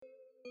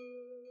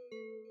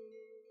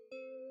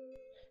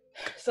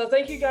So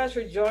thank you guys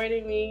for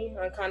joining me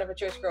on Kind of a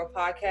Church Girl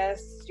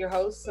podcast. It's your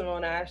host,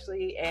 Simone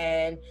Ashley,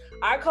 and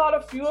I called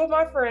a few of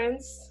my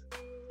friends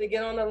to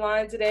get on the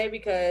line today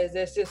because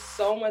there's just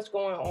so much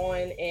going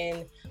on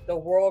in the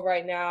world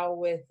right now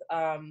with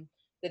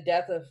the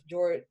death of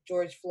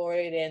George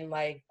Floyd, and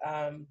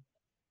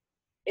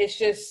it's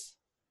just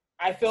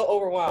I feel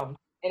overwhelmed,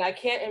 and I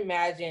can't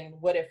imagine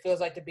what it feels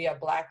like to be a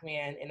Black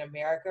man in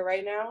America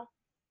right now.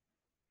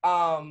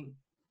 Um,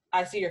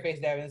 I see your face,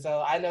 Devin,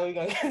 so I know we're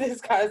gonna get this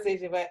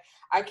conversation, but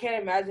I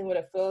can't imagine what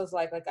it feels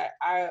like.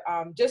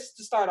 Just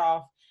to start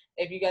off,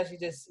 if you guys could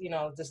just,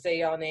 to say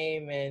your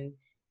name and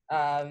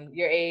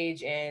your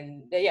age,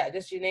 and yeah,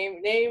 just your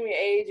name, your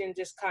age, and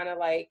just kind of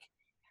I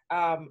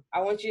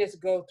want you to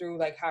just go through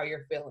like how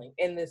you're feeling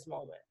in this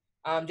moment.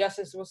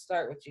 Justice, we'll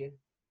start with you.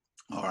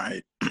 All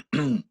right.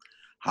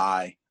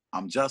 Hi,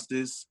 I'm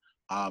Justice.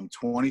 I'm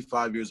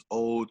 25 years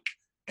old,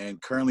 and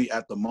currently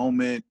at the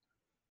moment,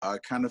 I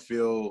kind of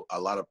feel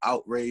a lot of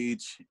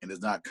outrage, and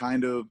it's not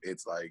kind of,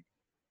 it's like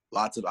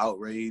lots of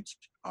outrage.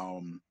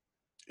 And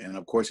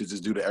of course, it's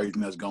just due to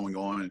everything that's going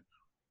on,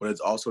 but it's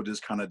also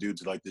just kind of due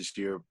to like this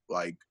sheer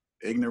like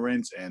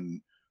ignorance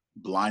and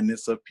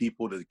blindness of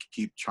people to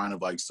keep trying to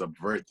like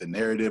subvert the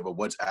narrative of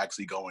what's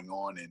actually going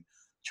on and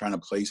trying to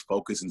place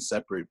focus in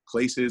separate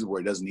places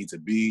where it doesn't need to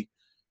be.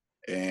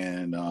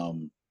 And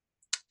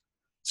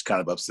it's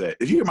kind of upset.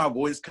 If you hear my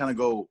voice kind of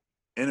go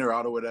in or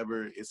out or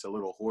whatever, it's a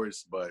little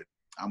hoarse, but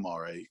I'm all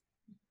right.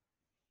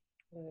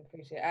 I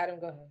appreciate it. Adam,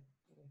 go ahead.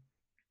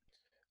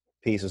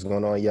 Peace, what's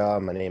going on,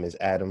 y'all? My name is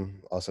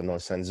Adam, also known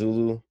as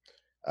Sanzulu,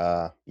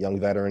 young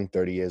veteran,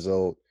 30 years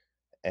old.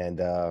 And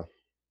I'm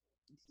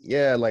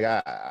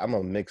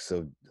a mix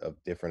of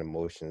different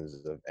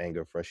emotions of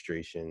anger,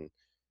 frustration,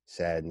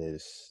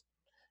 sadness,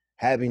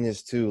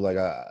 happiness too.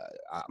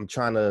 I'm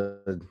trying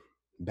to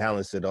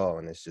balance it all,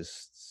 and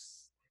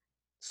it's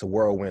a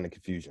whirlwind of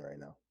confusion right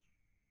now.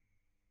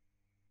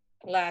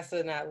 Last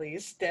but not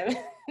least, Devin.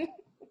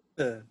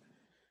 All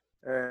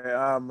right,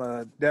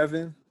 I'm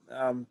Devin.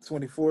 I'm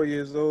 24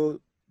 years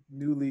old,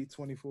 newly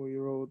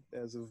 24-year-old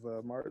as of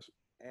March.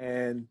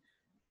 And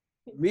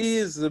me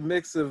is a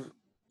mix of,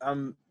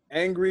 I'm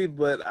angry,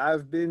 but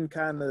I've been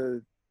kind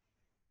of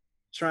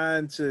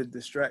trying to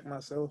distract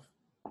myself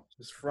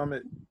just from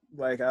it.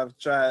 Like I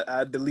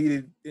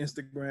deleted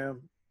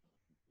Instagram,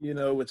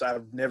 which I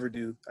never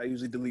do. I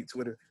usually delete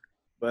Twitter,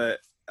 but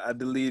I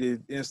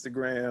deleted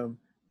Instagram.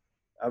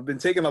 I've been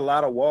taking a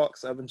lot of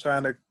walks. I've been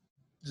trying to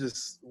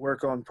just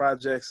work on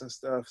projects and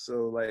stuff.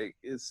 So like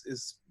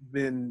it's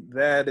been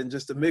that and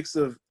just a mix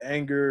of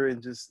anger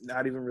and just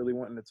not even really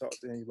wanting to talk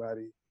to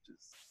anybody.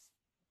 Just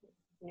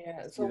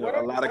So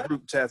a lot of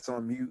group chats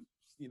on mute,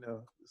 Yeah,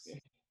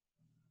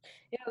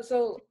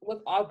 so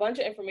with a bunch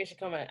of information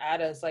coming at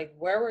us, like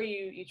where were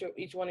you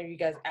each one of you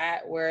guys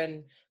at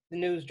when the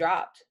news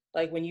dropped?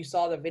 Like when you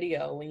saw the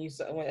video,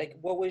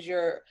 what was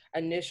your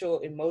initial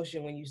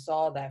emotion when you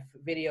saw that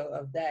video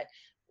of that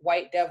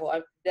white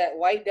devil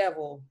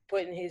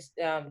putting his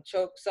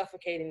choke,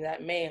 suffocating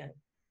that man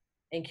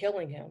and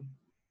killing him?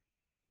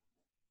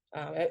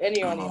 I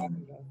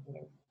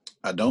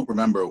don't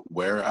remember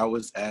where I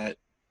was at.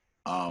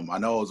 I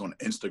know I was on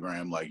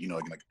Instagram, in like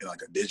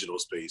a digital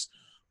space,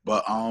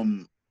 but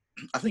I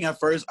think at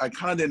first I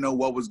kind of didn't know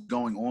what was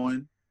going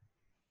on.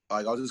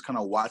 Like I was just kind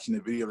of watching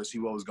the video to see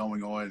what was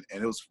going on,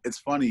 and it's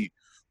funny.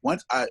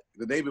 The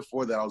day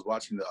before that, I was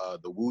watching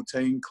the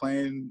Wu-Tang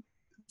Clan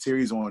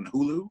series on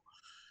Hulu,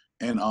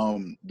 and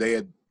they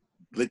had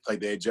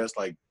just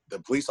like the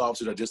police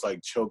officers had just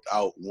like choked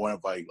out one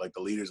of like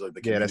the leaders of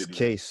the community. Yeah, that's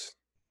Case.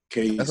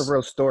 Case. That's a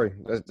real story.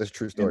 That's a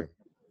true story.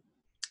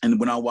 And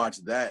when I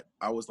watched that,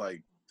 I was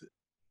like,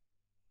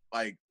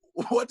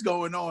 what's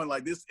going on?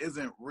 Like, this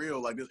isn't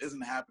real. Like, this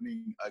isn't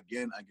happening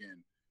again.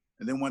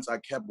 And then once I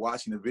kept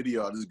watching the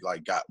video, I just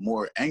like got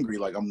more angry.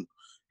 Like I'm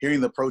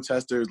hearing the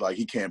protesters, like,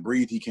 he can't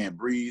breathe.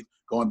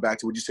 Going back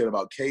to what you said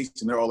about Case,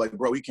 and they're all like,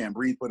 bro, he can't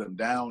breathe, put him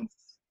down.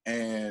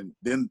 And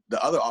then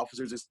the other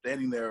officers just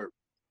standing there,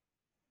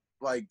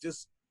 like,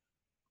 just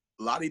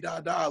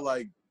la-di-da-da,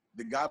 like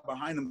the guy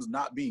behind him is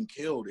not being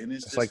killed. And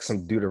it's just like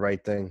some do the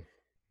right thing.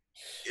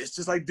 It's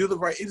just like,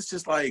 it's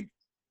just like,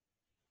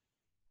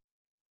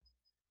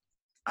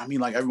 I mean,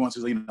 like everyone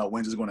says,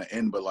 when's this going to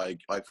end? But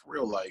like for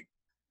real, like,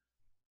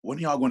 when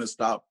are y'all going to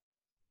stop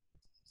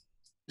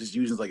just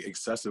using like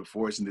excessive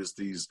force and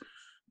this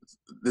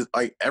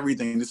like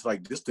everything,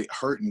 just to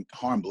hurt and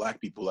harm Black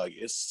people? Like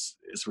it's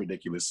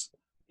ridiculous.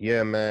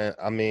 Yeah, man.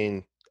 I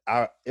mean,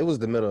 it was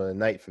the middle of the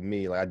night for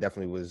me. Like I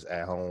definitely was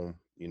at home,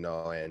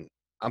 and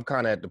I'm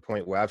kind of at the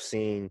point where I've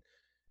seen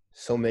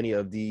so many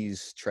of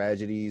these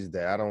tragedies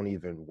that I don't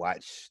even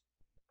watch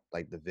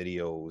like the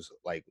videos.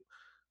 Like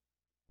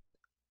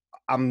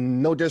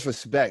I'm no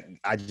disrespect.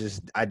 I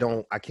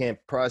can't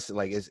process.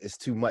 Like it's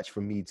too much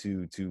for me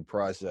to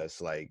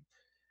process. Like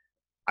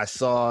I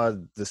saw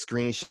the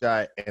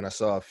screenshot and I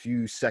saw a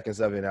few seconds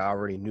of it and I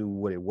already knew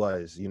what it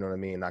was. You know what I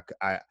mean?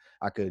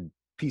 I could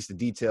piece the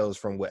details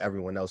from what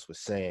everyone else was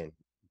saying,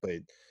 but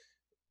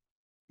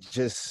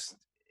just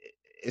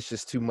it's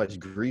just too much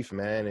grief,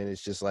 man, and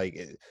it's just like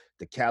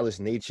the callous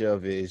nature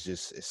of it is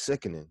just it's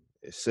sickening.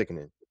 It's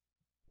sickening.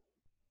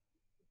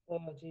 Oh,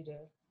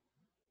 G-Day.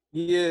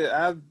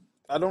 Yeah,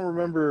 I don't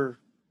remember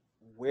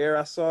where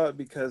I saw it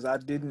because I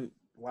didn't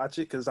watch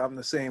it because I'm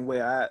the same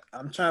way.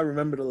 I'm trying to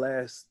remember the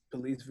last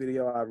police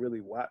video I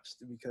really watched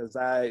because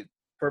I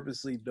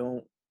purposely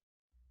don't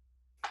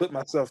put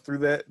myself through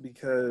that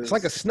because It's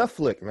like a snuff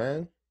flick,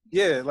 man.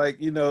 yeah, like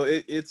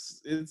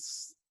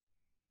it's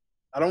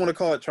I don't want to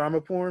call it trauma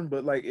porn,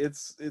 but like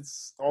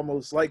it's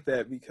almost like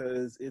that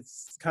because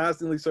it's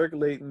constantly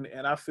circulating,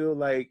 and I feel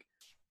like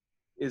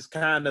it's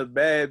kind of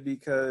bad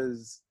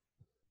because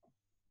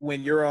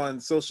when you're on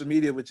social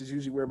media, which is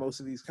usually where most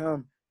of these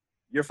come,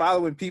 you're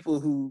following people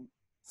who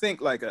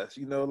think like us,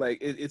 like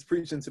it's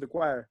preaching to the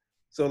choir.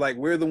 So like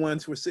we're the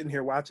ones who are sitting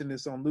here watching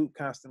this on loop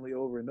constantly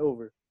over and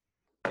over,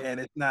 and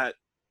it's not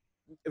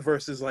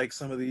versus like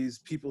some of these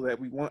people that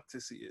we want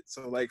to see it.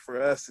 So like for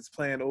us, it's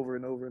playing over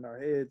and over in our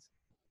heads.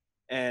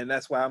 And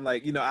that's why I'm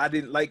like,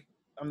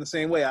 I'm the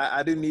same way.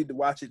 I didn't need to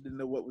watch it to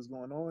know what was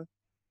going on.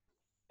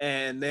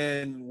 And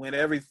then when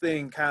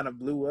everything kind of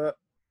blew up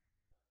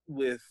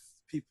with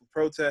people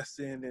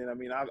protesting, and I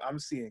mean, I'm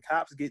seeing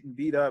cops getting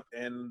beat up,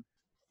 and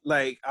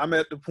like I'm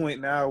at the point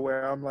now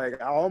where I'm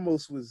like, I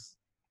almost was,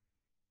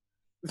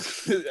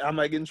 I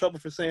might get in trouble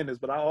for saying this,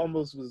 but I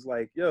almost was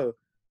like, yo,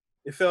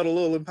 it felt a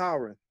little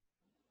empowering,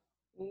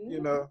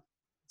 to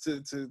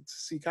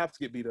see cops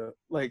get beat up.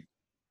 Like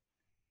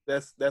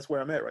that's where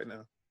I'm at right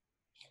now.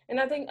 And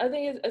I think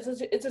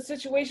it's a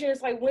situation.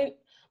 It's like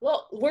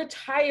we're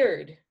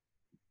tired.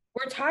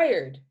 We're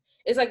tired.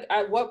 It's like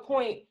at what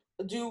point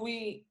do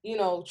we,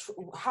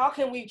 how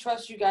can we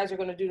trust you guys are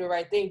going to do the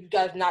right thing? You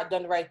guys not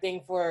done the right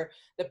thing for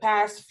the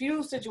past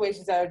few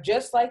situations that are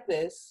just like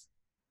this,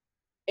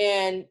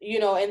 and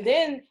and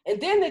then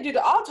they do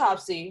the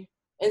autopsy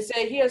and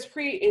say he has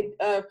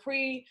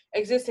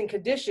pre-existing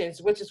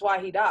conditions, which is why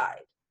he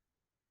died.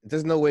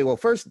 There's no way. Well,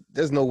 first,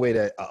 there's no way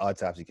that an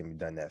autopsy can be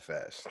done that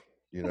fast.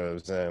 You know what I'm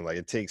saying? Like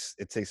it takes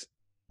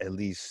at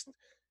least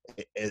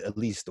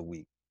a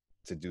week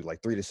to do,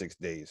 like 3 to 6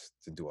 days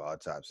to do an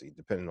autopsy,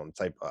 depending on the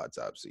type of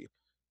autopsy.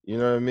 You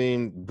know what I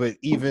mean? But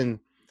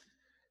even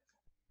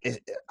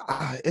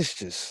it's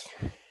just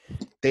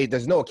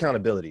there's no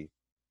accountability.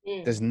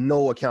 There's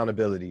no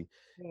accountability,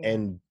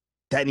 and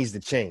that needs to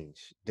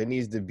change. There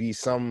needs to be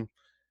some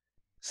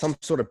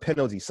sort of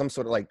penalty, some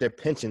sort of like their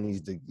pension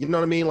needs to, you know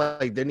what I mean?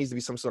 Like there needs to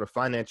be some sort of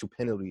financial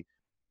penalty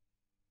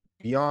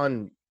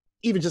beyond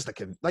even just like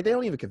they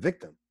don't even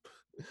convict them.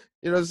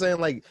 You know what I'm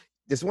saying? Like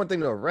it's one thing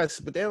to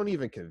arrest, but they don't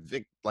even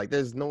convict. Like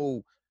there's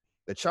no,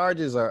 the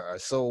charges are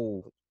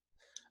so,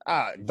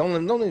 don't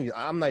even,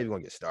 I'm not even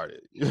gonna get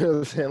started. You know what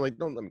I'm saying? Like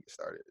don't let me get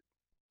started.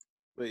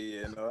 But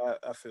yeah, no,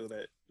 I feel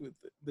that with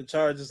the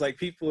charges, like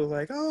people are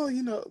like, oh,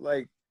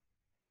 like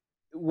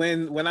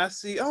when I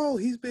see, oh,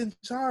 he's been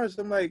charged,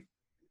 I'm like,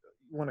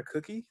 you want a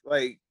cookie?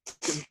 Like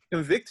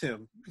convict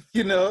him,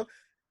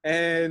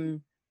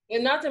 and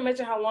not to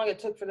mention how long it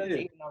took for them to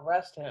even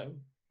arrest him.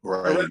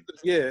 Right.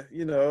 Yeah,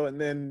 and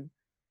then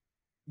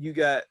you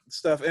got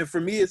stuff, and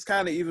for me, it's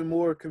kind of even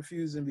more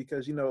confusing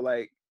because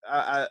like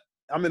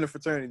I'm in a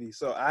fraternity,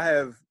 so I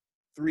have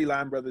 3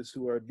 line brothers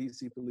who are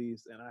DC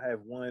police, and I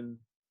have one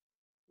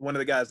of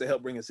the guys that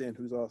helped bring us in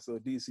who's also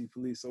DC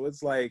police. So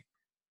it's like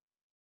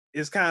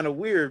it's kind of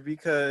weird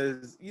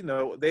because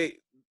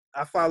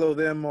I follow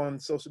them on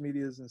social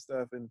medias and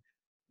stuff, and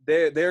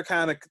they're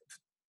kind of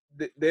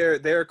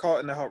they're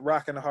caught in a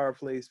rock and a hard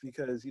place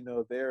because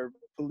they're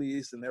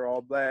police and they're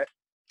all black,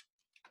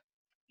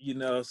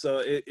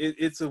 so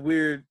it's a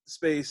weird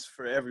space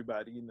for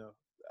everybody.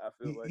 I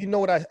feel like, you know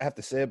what I have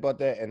to say about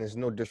that, and there's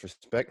no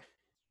disrespect,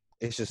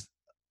 it's just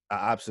an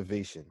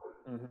observation.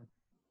 Mm-hmm.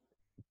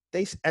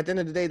 They, at the end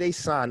of the day, they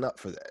sign up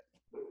for that.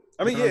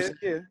 I mean, yeah,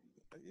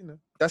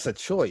 that's a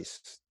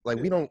choice. Like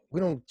we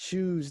don't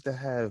choose to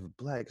have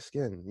black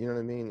skin, you know what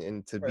I mean,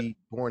 and to be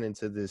born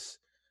into this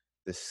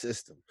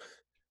system.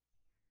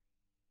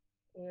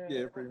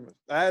 Yeah, pretty much.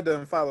 I had to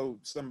unfollow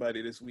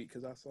somebody this week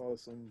because I saw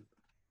some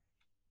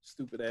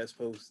stupid ass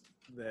post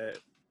that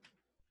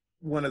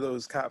one of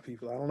those cop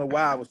people, I don't know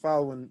why I was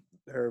following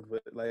her,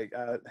 but like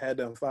I had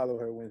to unfollow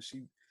her when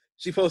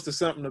she posted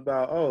something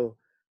about,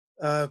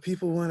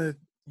 people want to,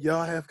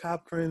 y'all have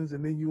cop friends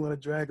and then you want to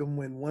drag them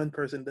when one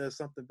person does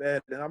something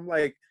bad. And I'm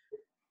like,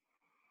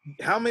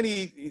 how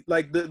many,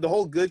 like the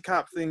whole good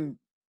cop thing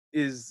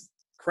is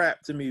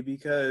crap to me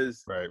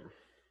because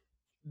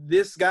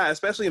this guy,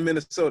 especially in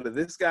Minnesota,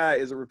 this guy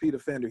is a repeat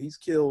offender. He's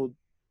killed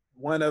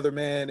one other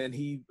man and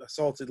he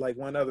assaulted like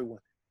one other one.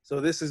 So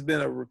this has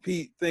been a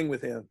repeat thing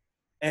with him.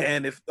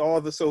 And if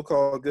all the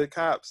so-called good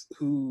cops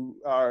who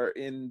are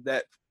in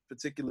that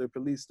particular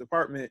police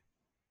department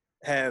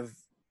have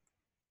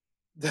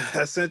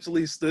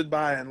essentially stood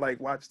by and like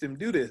watched him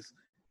do this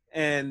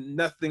and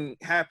nothing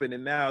happened,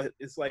 and now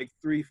it's like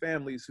 3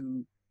 families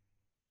who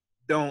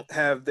don't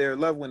have their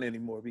loved one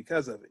anymore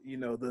because of it.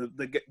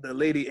 The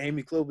lady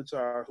Amy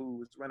Klobuchar who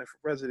was running for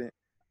president,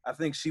 I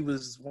think she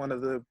was one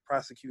of the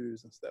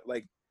prosecutors and stuff.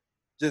 Like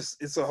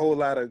just it's a whole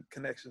lot of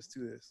connections to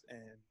this, and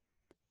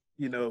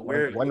you know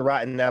where one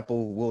rotten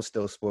apple will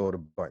still spoil the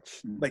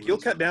bunch. like you'll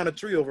cut down a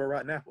tree over a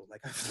rotten apple.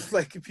 Like I feel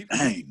like people,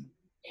 Dang.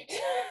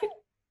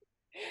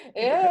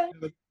 Yeah.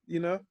 you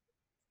know,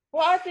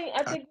 Well, I think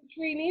the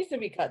tree needs to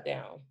be cut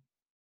down.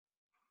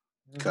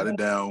 Cut it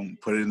down,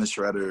 put it in the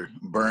shredder,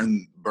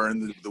 burn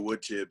the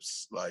wood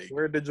chips. Like,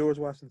 where did George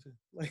Washington?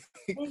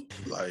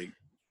 like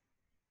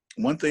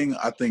one thing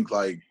I think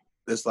like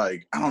it's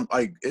like I don't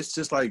like it's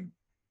just like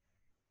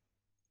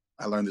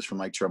I learned this from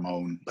like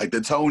Tremone. Like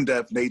the tone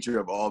deaf nature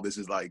of all this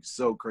is like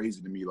so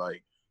crazy to me.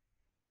 Like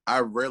I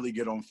rarely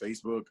get on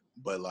Facebook,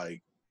 but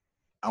like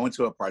I went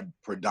to a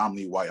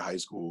predominantly white high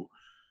school.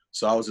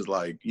 So I was just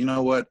like, you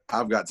know what?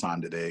 I've got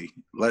time today.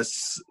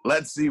 Let's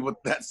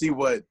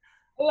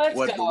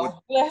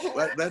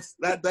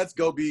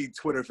go be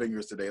Twitter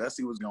fingers today. Let's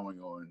see what's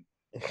going on.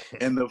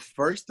 And the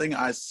first thing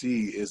I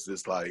see is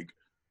this like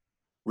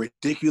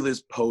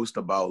ridiculous post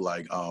about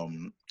like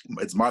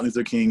it's Martin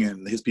Luther King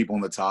and his people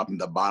on the top and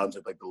the bottoms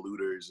are like the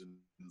looters, and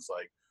it's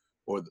like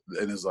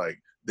and it's like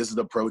this is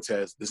a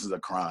protest, this is a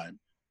crime.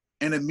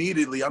 And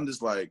immediately I'm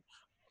just like,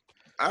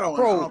 I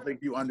don't think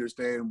you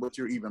understand what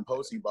you're even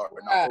posting about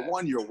right now. For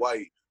one, you're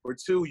white. For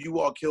two, you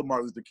all killed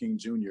Martin Luther King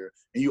Jr.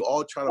 and you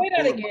all try to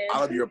pull him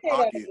out of your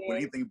pocket when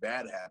anything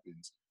bad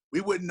happens.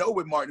 We wouldn't know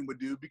what Martin would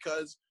do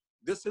because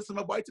this system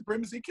of white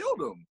supremacy killed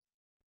him.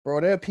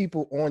 Bro, there are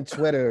people on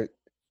Twitter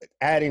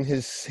adding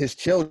his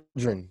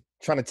children,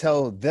 trying to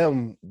tell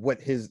them what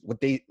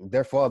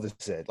their father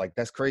said. Like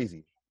that's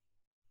crazy.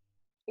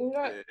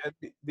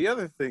 The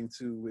other thing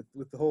too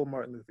with the whole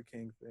Martin Luther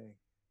King thing,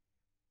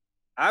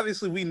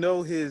 obviously we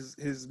know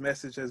his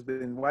message has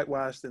been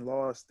whitewashed and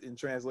lost in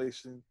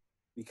translation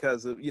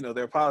because of, you know,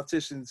 there are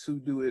politicians who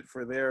do it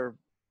for their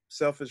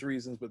selfish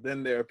reasons, but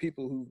then there are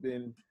people who've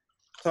been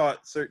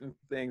taught certain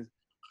things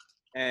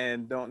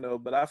and don't know.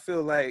 But I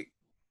feel like,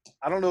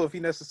 I don't know if he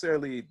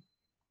necessarily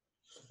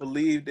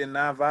believed in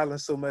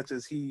nonviolence so much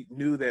as he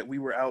knew that we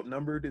were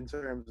outnumbered in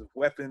terms of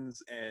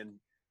weapons and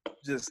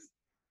just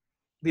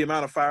the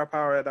amount of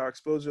firepower at our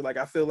exposure. Like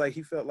I feel like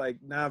he felt like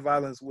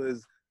nonviolence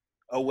was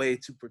a way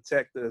to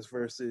protect us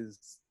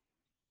versus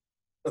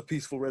a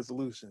peaceful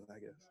resolution, I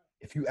guess.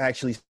 If you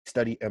actually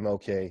study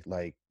MLK,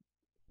 like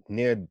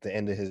near the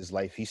end of his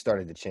life, he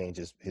started to change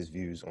his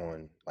views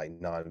on like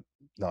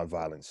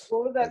nonviolence.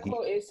 What was that like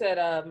quote? It said,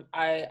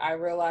 I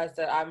realized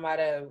that I might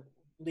have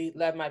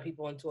led my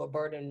people into a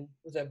burning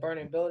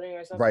building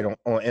or something? Right,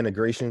 on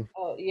integration.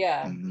 Oh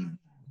yeah.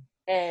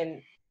 Mm-hmm.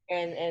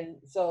 And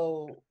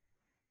so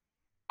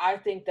I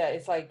think that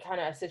it's like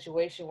kind of a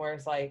situation where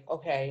it's like,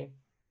 okay,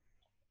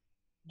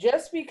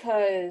 just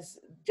because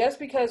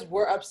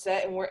we're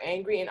upset and we're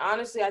angry, and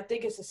honestly, I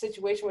think it's a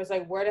situation where it's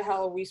like, where the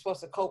hell are we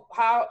supposed to cope?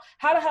 How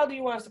the hell do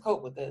you want us to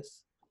cope with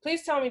this?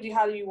 Please tell me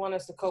how do you want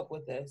us to cope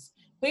with this?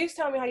 Please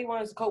tell me how you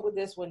want us to cope with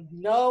this when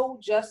no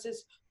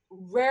justice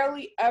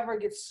rarely ever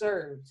gets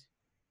served.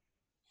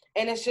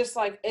 And it's just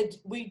like,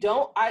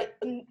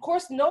 of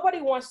course,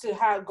 nobody wants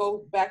to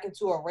go back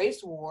into a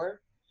race war,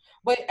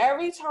 but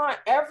every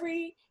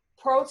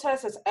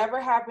protest that's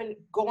ever happened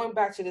going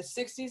back to the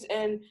 60s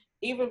and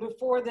even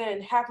before then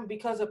happened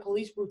because of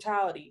police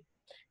brutality.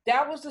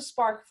 That was the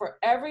spark for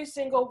every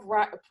single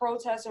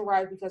protest and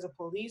riot because of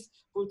police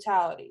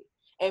brutality.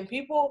 And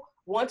people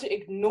want to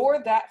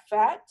ignore that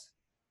fact,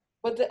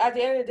 but at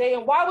the end of the day,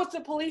 and why was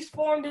the police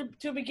formed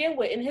to begin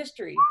with in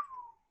history?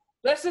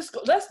 Let's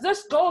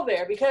go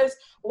there, because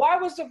why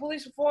was the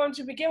police formed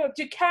to begin with?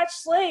 To catch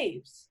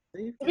slaves,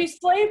 to be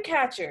slave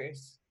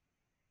catchers.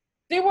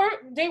 They were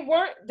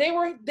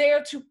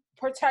there to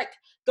protect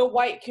the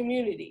white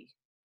community.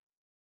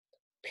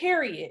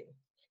 Period.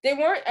 They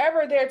weren't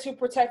ever there to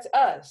protect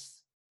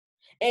us.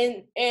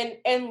 And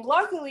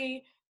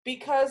luckily,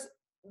 because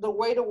the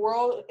way the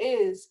world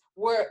is,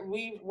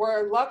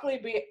 we're luckily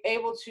be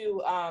able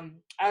to,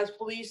 as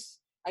police,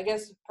 I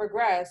guess,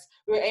 progress,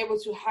 we were able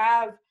to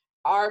have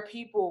our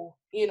people,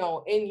 you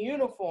know, in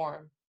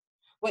uniform.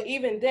 But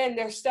even then,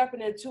 they're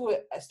stepping into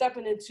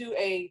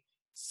a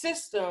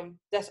system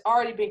that's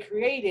already been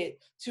created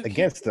to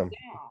against them.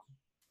 Down.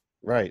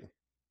 Right.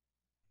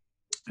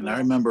 And I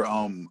remember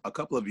a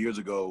couple of years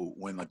ago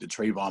when like the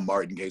Trayvon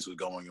Martin case was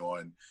going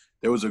on,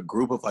 there was a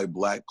group of like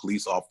Black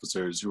police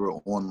officers who were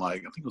on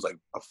like, I think it was like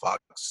a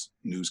Fox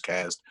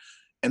newscast,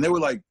 and they were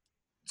like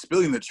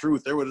spilling the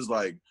truth. They were just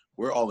like,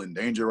 we're all in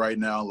danger right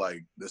now.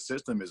 Like the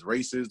system is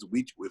racist.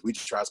 If we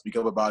try to speak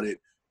up about it,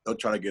 they'll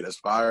try to get us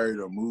fired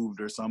or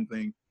moved or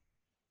something.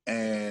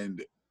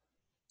 And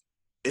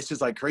it's just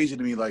like crazy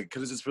to me, like,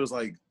 cause it just feels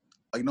like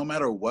no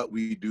matter what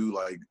we do,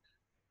 like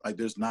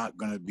there's not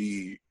gonna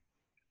be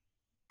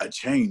a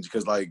change.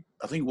 Cause like,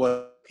 I think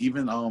like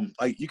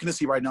you can just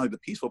see right now, like the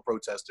peaceful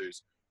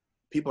protesters,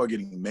 people are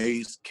getting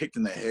maced, kicked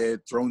in the head,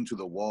 thrown to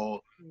the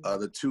wall.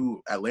 The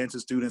two Atlanta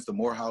students, the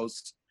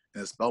Morehouse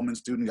and the Spelman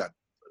student, got,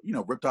 you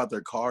know, ripped out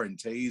their car and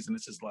tased. And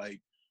it's just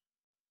like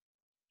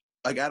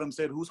Adam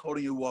said, who's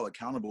holding you all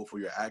accountable for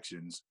your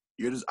actions?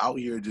 You're just out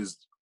here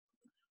just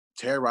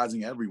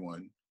terrorizing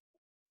everyone.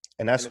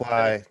 And that's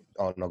why,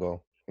 oh no,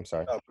 go. I'm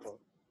sorry.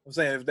 I'm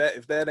saying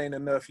if that ain't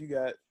enough, you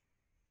got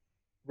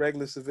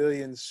regular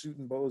civilians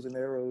shooting bows and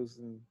arrows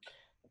and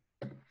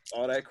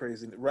all that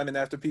crazy, running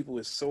after people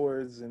with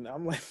swords, and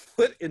I'm like,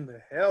 what in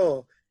the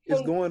hell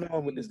is going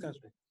on with this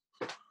country?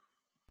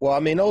 Well, I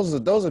mean,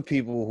 those are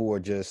people who are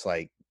just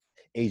like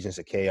agents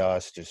of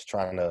chaos, just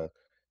trying to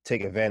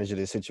take advantage of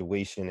the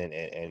situation,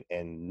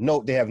 and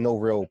no, they have no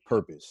real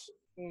purpose.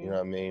 You know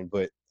what I mean?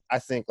 But I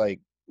think like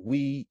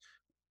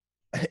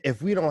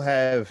if we don't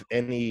have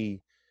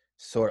any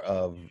sort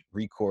of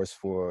recourse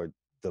for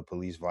the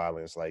police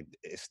violence, like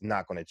it's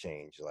not going to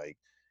change. Like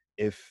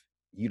if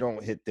you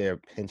don't hit their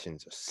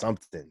pensions or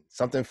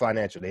something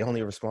financial, they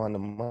only respond to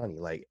money.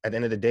 Like at the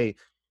end of the day,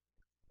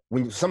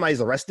 when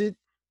somebody's arrested,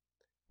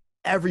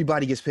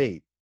 everybody gets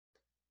paid.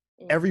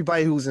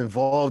 Everybody who's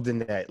involved in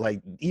that,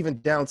 like even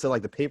down to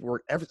like the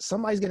paperwork,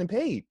 somebody's getting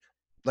paid.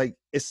 Like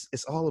it's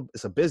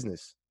a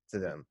business to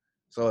them.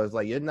 So it's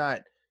like if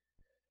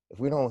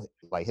we don't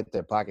like hit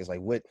their pockets,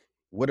 like what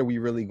are we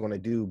really going to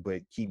do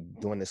but keep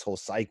doing this whole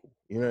cycle?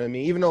 You know what I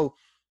mean? Even though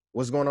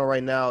what's going on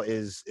right now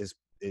is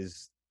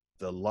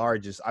the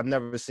largest. I've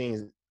never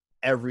seen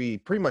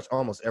pretty much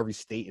almost every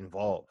state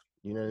involved.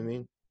 You know what I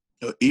mean?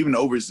 Even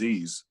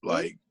overseas,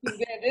 like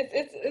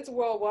it's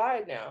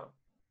worldwide now.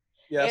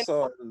 Yeah, I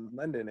saw in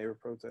London they were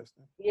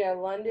protesting. Yeah,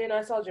 London.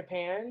 I saw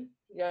Japan.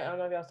 Yeah, I don't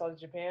know if y'all saw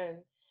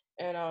Japan.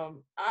 And the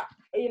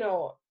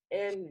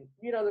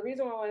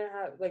reason why I want to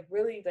have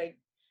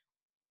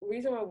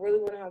reason why I really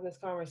want to have this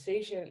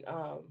conversation,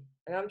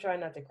 and I'm trying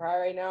not to cry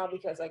right now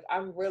because like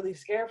I'm really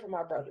scared for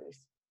my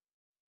brothers.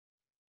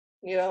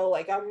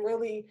 Like I'm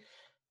really,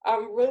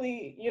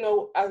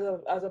 as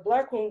a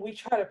Black woman, we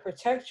try to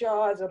protect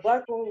y'all. As a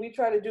Black woman, we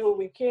try to do what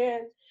we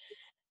can.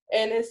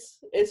 And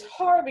it's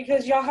hard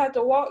because y'all have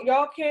to walk.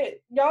 Y'all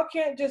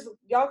can't just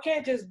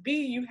be.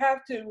 You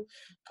have to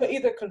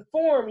either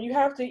conform. You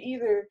have to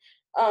either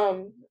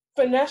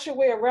finesse your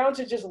way around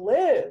to just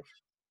live.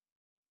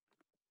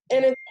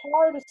 And it's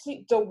hard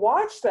to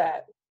watch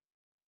that,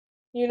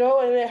 and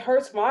it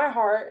hurts my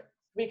heart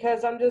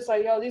because I'm just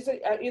like, yo, these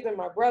are either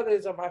my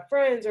brothers or my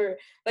friends, or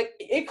like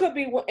it could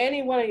be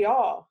any one of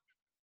y'all.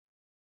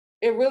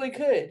 It really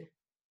could.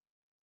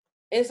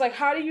 It's like,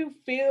 how do you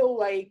feel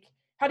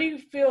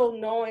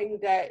knowing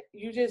that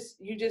you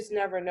just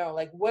never know?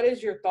 Like, what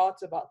is your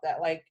thoughts about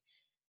that? Like,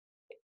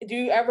 do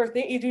you ever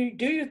think,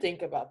 do you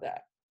think about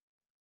that?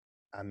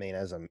 I mean,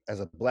 as a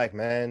Black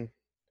man,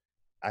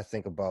 I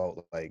think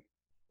about like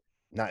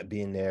not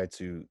being there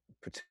to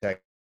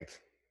protect,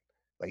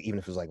 like even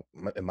if it's like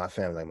in my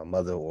family, like my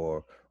mother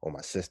or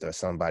my sister or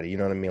somebody, you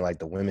know what I mean? Like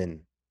the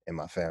women in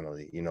my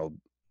family,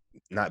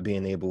 not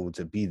being able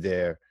to be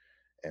there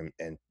and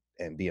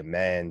be a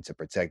man to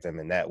protect them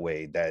in that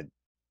way,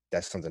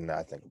 that's something that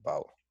I think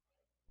about,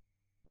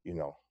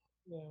 Yeah.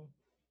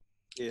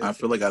 I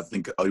feel like oh,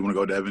 you want to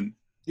go, Devin?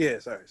 Yeah,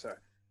 sorry.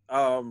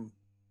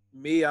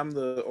 Me, I'm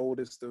the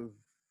oldest of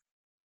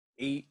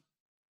 8,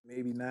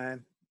 maybe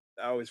 9.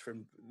 I'm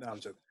joking.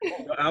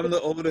 I'm the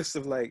oldest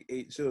of like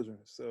 8 children.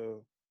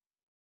 So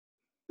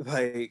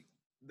like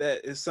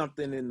that is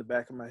something in the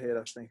back of my head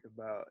I think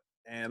about.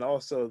 And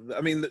also,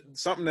 I mean,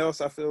 something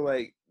else I feel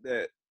like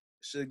that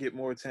should get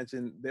more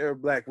attention. There are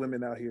Black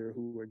women out here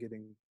who are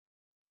getting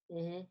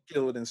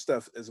killed and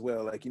stuff as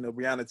well. Like,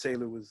 Breonna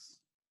Taylor was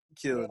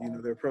killed. Yeah.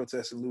 They're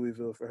protesting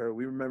Louisville for her.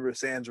 We remember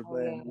Sandra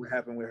Bland, what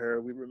happened with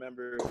her. We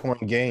remember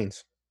Corrin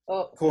Gaines.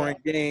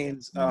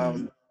 Gaines.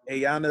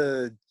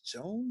 Ayanna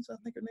Jones, I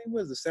think her name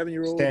was, the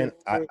 7-year-old.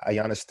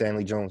 Ayanna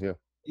Stanley Jones, yeah.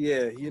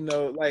 Yeah,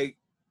 like,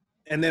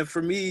 and then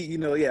for me,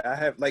 I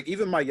have like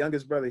even my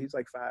youngest brother, he's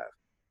like 5.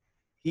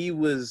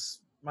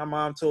 My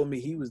mom told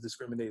me he was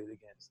discriminated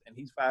against, and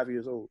he's 5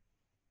 years old.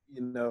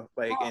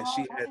 Like, and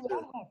she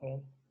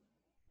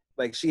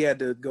had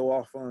to go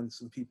off on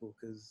some people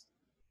because,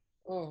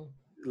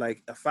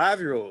 like, a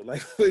 5-year-old,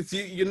 like,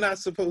 you're not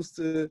supposed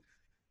to.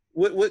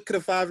 What could a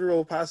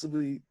 5-year-old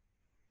possibly,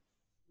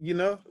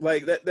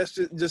 like that's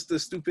just the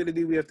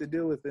stupidity we have to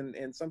deal with,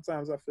 and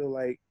sometimes I feel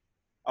like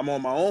I'm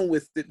on my own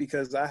with it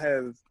because I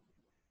have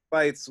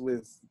fights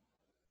with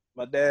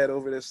my dad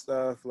over this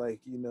stuff,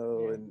 like,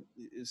 and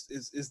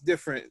it's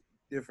different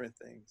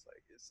things.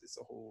 Like it's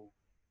a whole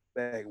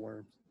bag of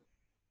worms.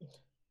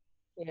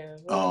 Yeah.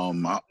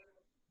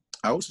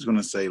 I was just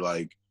gonna say,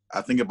 like,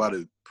 I think about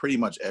it pretty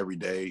much every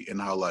day,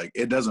 and how like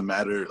it doesn't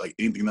matter like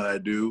anything that I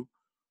do.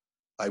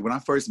 Like when I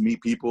first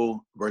meet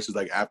people versus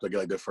like after I get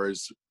like the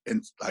first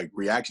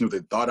reaction what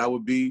they thought I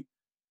would be,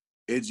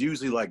 it's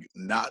usually like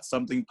not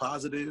something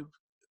positive.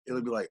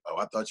 It'll be like, oh,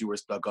 I thought you were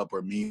stuck up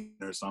or mean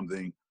or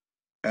something.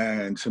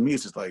 And to me,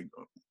 it's just like,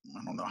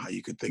 I don't know how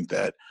you could think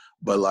that,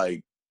 but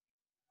like,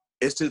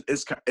 it's just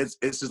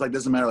like,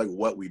 doesn't matter like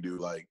what we do.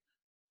 Like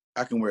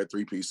I can wear a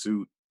 3-piece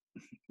suit,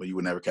 but you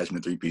would never catch me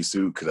in a 3-piece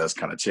suit because that's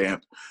kind of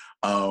champ.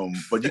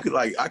 But you could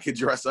I could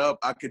dress up,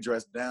 I could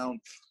dress down.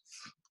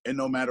 And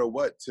no matter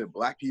what, to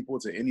Black people,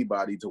 to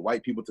anybody, to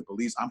white people, to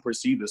police, I'm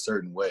perceived a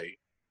certain way.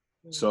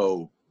 Mm-hmm.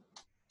 So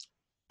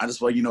I just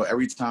feel like,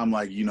 every time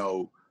I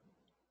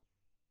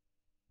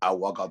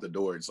walk out the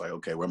door, it's like,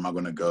 okay, where am I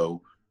going to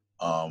go?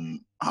 How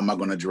am I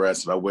going to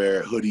dress? If I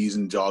wear hoodies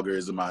and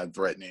joggers, am I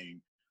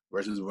threatening?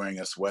 Versus wearing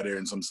a sweater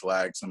and some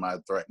slacks, am I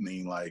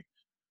threatening? Like,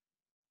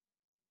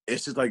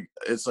 it's just like,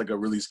 it's like a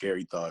really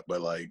scary thought.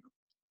 But like,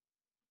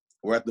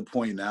 we're at the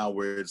point now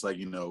where it's like,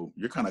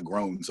 you're kind of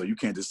grown, so you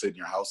can't just sit in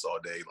your house all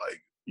day. Like,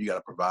 you got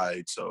to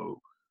provide. So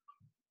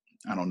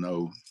I don't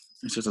know.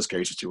 It's just a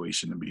scary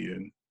situation to be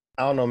in.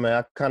 I don't know, man.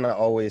 I kind of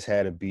always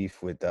had a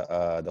beef with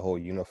the whole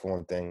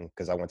uniform thing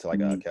because I went to like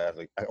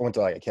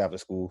a Catholic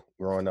school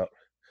growing up.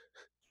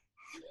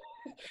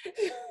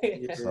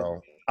 Yeah.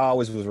 So I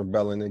always was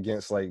rebelling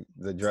against like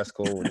the dress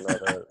code and all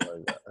that.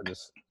 Like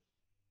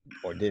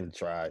or didn't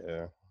try.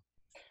 Yeah.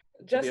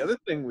 The other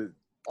thing with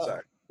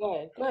sorry.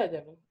 Go ahead,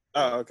 Devin.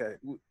 Oh, okay.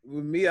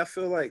 With me, I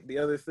feel like the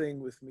other thing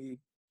with me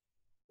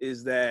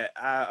is that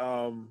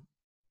I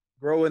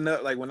growing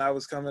up, like when I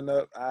was coming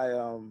up, I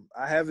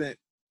haven't,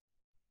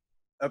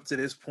 up to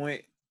this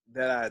point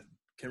that I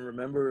can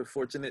remember,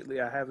 fortunately,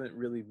 I haven't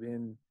really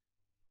been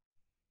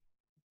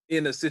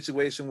in a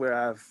situation where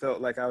I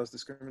felt like I was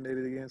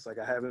discriminated against. Like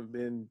I haven't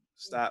been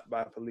stopped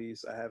by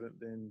police. I haven't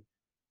been,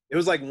 it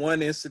was like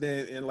one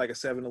incident in like a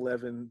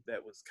 7-Eleven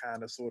that was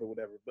kind of sort of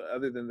whatever. But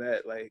other than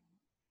that, like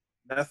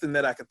nothing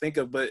that I could think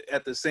of. But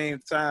at the same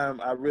time,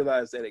 I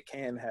realized that it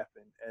can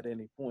happen at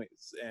any point.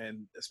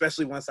 And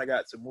especially once I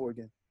got to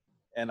Morgan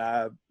and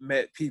I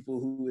met people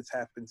who it's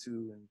happened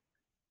to,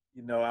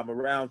 and I'm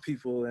around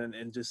people,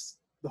 and just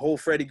the whole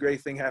Freddie Gray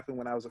thing happened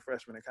when I was a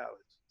freshman in college.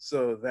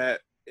 So that,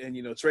 and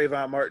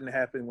Trayvon Martin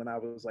happened when I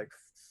was like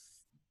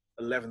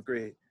 11th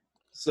grade.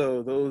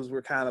 So those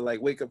were kind of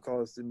like wake up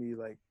calls to me.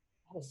 Like,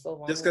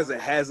 just because it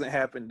hasn't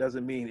happened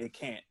doesn't mean it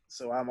can't.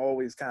 So I'm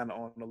always kind of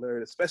on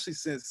alert, especially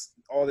since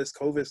all this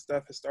COVID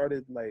stuff has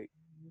started. Like,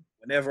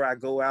 whenever I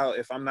go out,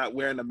 if I'm not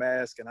wearing a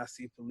mask and I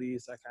see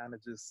police, I kind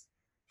of just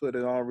put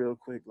it on real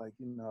quick. Like,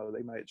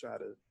 they might try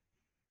to,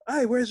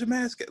 hey, where's your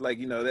mask? Like,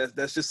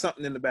 that's just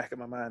something in the back of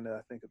my mind that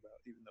I think about,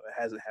 even though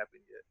it hasn't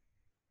happened yet.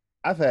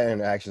 I've had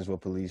interactions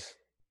with police.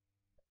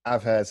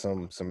 I've had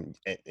some,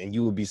 and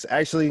you would be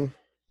actually.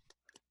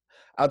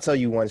 I'll tell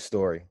you one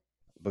story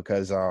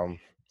because I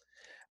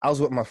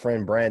was with my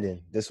friend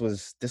Brandon. This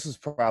was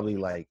probably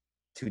like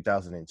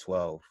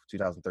 2012,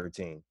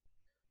 2013.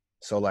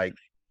 So like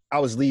I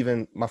was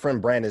leaving my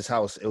friend Brandon's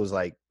house. It was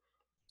like,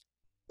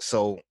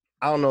 so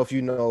I don't know if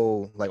you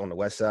know, like on the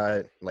west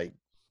side, like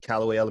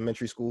Callaway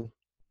Elementary School,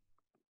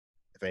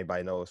 if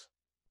anybody knows.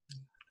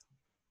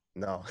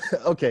 No.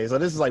 Okay, so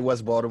this is like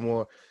West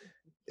Baltimore.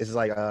 It's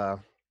like off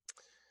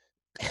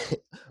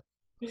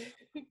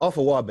of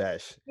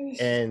Wabash.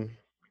 And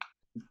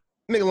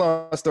make a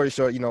long story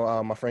short,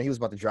 my friend, he was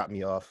about to drop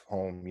me off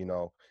home,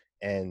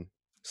 and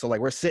so like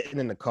we're sitting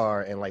in the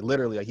car, and like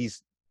literally like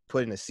he's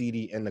putting a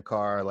CD in the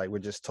car, like we're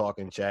just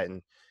talking,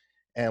 chatting,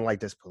 and like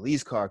this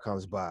police car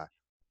comes by,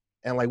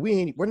 and like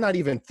we're not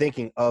even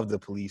thinking of the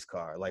police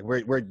car, like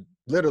we're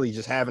literally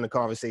just having a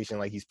conversation,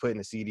 like he's putting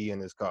a CD in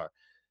his car,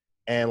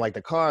 and like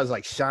the car is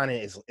like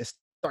shining, it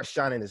starts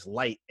shining this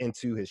light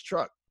into his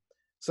truck.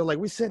 So like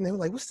we're sitting there, we're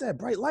like, what's that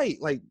bright light?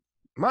 Like,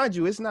 mind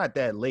you, it's not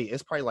that late.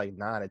 It's probably like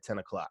 9 or 10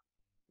 o'clock.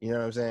 You know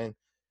what I'm saying?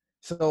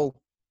 So,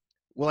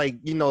 like,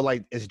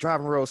 like it's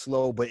driving real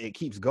slow, but it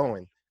keeps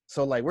going.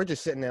 So, like, we're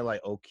just sitting there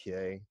like,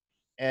 okay.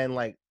 And,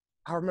 like,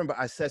 I remember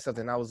I said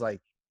something. I was like,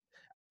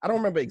 I don't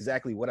remember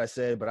exactly what I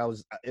said, but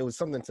it was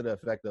something to the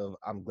effect of,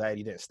 I'm glad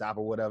you didn't stop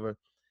or whatever.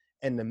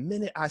 And the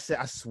minute I said,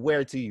 I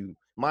swear to you,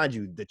 mind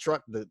you, the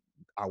truck,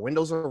 our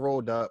windows are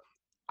rolled up.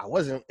 It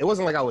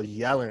wasn't like I was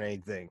yelling or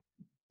anything.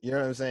 You know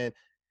what I'm saying?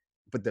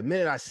 But the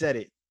minute I said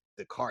it,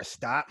 the car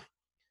stopped,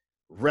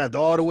 revved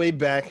all the way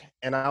back,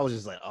 and I was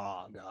just like,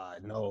 oh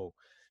God, no.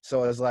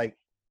 So it's like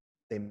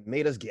they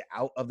made us get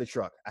out of the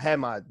truck.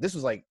 This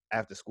was like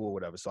after school or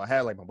whatever, so I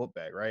had like my book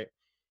bag, right?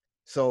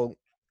 So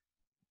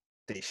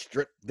they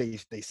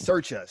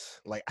search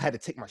us. Like I had to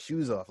take my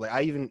shoes off. Like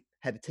I even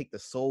had to take the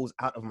soles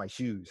out of my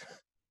shoes.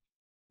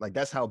 Like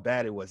that's how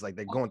bad it was. Like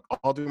they're going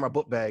all through my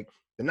book bag.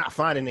 They're not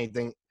finding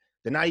anything.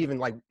 They're not even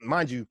like,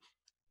 mind you,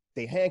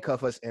 they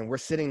handcuff us and we're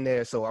sitting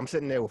there. So I'm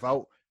sitting there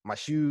without my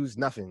shoes,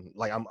 nothing.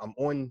 Like I'm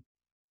on,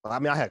 I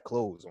mean, I had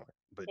clothes on,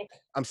 but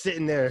I'm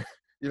sitting there,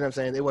 you know what I'm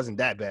saying? It wasn't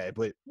that bad,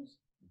 but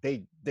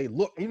they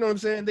look, you know what I'm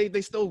saying?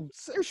 They still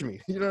search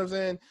me, you know what I'm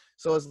saying?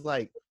 So it's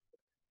like,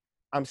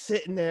 I'm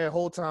sitting there the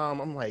whole time.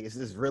 I'm like, is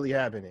this really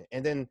happening?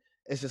 And then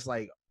it's just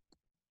like,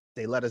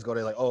 they let us go.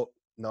 They're like, oh,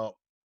 no,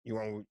 you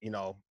won't,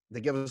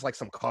 they give us like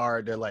some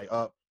card. They're like,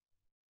 oh,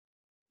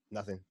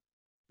 nothing.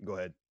 Go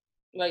ahead.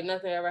 Like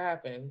nothing ever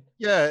happened.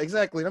 Yeah,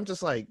 exactly. And I'm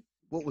just like,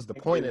 what was the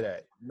point of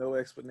that? No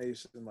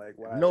explanation. Like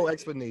why? No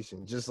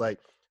explanation. Just like,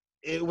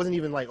 it wasn't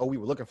even like, oh, we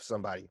were looking for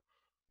somebody.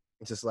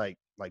 It's just like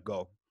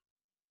go.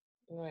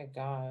 Oh my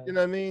God. You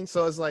know what I mean?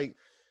 So it's like,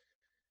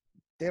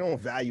 they don't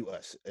value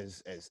us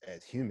as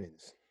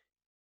humans.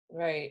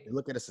 Right. They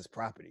look at us as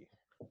property.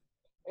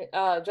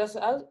 Just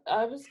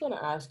I was gonna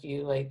ask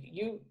you, like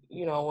you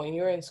know, when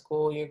you're in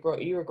school, you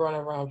were growing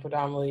around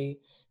predominantly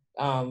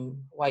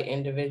white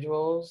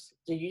individuals.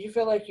 Did you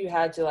feel like you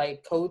had to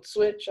like code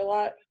switch a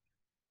lot,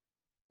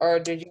 or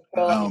did you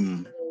feel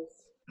like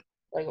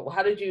Like,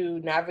 how did you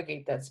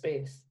navigate that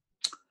space?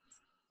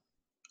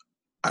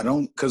 I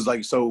don't, cause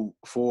like, so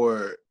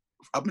for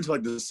up until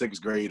like the 6th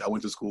grade, I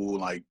went to school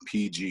like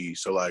PG.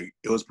 So like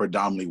it was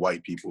predominantly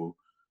white people.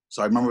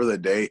 So I remember the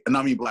day, and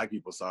I mean black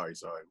people, sorry.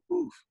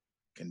 Oof,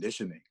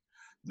 conditioning.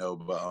 No,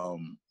 but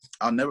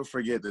I'll never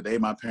forget the day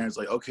my parents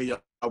like, okay, y'all,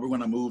 we're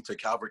gonna move to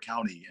Calvert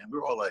County. And we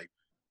were all like,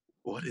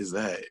 what is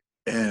that?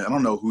 And I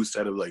don't know who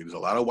said it, like there's a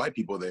lot of white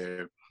people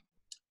there.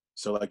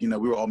 So like, we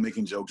were all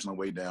making jokes on the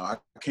way down. I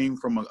came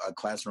from a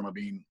classroom of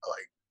being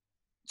like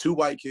 2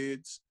 white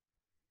kids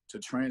to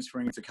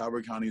transferring to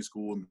Calvert County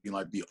School and being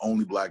like the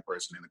only black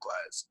person in the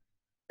class.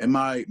 In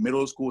my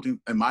middle school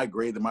team, in my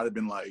grade, there might have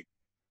been like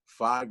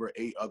 5 or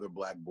 8 other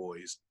black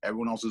boys.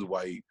 Everyone else is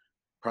white.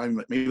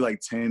 Probably maybe like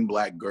 10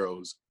 black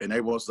girls, and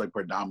everyone else is like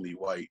predominantly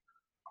white.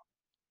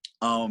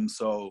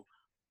 So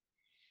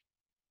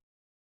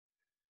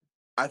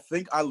I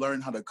think I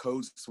learned how to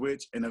code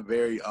switch in a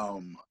very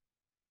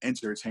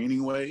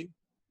entertaining way.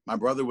 My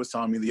brother was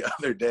telling me the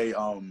other day,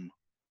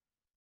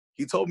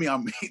 he told me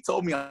I'm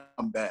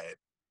bad.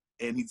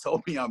 And he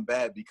told me I'm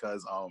bad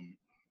because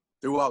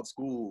throughout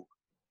school,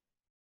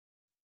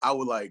 I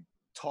would like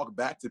talk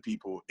back to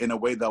people in a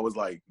way that was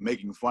like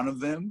making fun of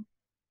them,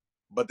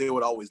 but they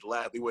would always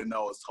laugh. They wouldn't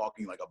know I was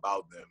talking like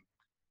about them.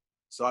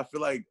 So I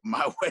feel like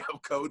my way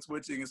of code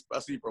switching,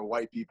 especially for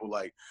white people,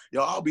 like,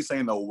 yo, I'll be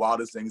saying the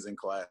wildest things in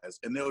class,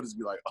 and they'll just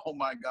be like, oh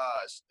my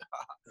gosh.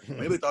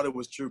 Maybe they thought it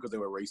was true because they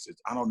were racist.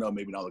 I don't know,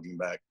 maybe not looking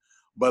back.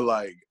 But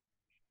like,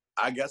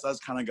 I guess I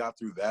just kind of got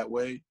through that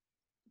way.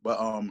 But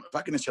if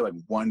I can just share like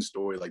one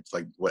story, like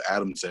what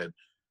Adam said,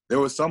 there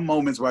were some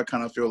moments where I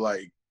kind of feel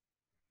like,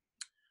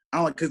 I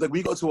don't know, because like when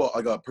you go to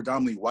a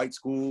predominantly white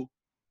school,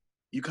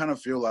 you kind of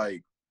feel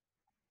like,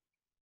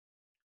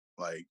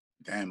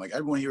 damn, like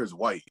everyone here is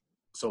white.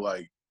 So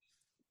like,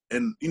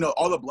 and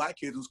all the black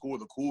kids in school are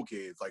the cool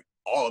kids. Like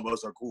all of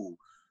us are cool.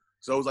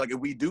 So it's like if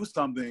we do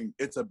something,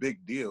 it's a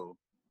big deal.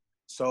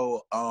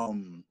 So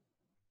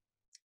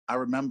I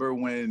remember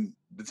when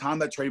the time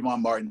that Trayvon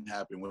Martin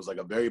happened was like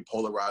a very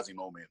polarizing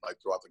moment, like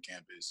throughout the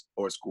campus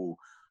or school.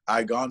 I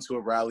had gone to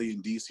a rally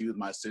in DC with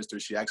my sister.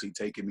 She actually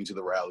taken me to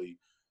the rally,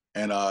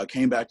 and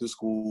came back to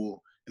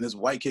school. And this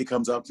white kid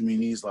comes up to me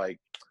and he's like,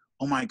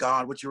 "Oh my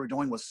God, what you were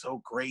doing was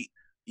so great.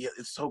 Yeah,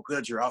 it's so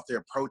good you're out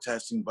there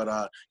protesting,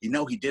 but he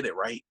did it,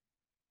 right?"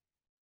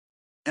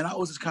 And I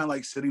was just kind of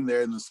like sitting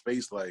there in the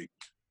space like,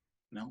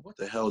 what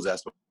the hell is that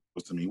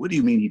supposed to mean? What do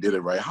you mean he did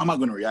it right? How am I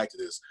going to react to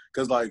this?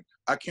 Because like,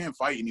 I can't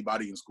fight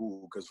anybody in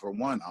school because for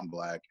one, I'm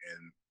black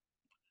and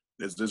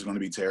this is going to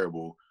be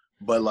terrible.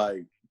 But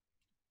like,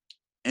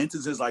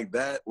 instances like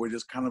that were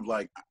just kind of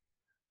like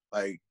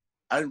to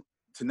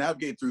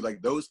navigate through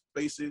like those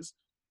spaces,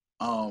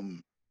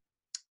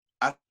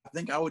 I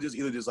think I would just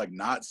either just like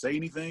not say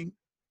anything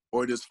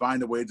or just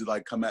find a way to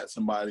like come at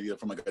somebody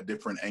from like a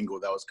different angle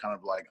that was kind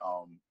of like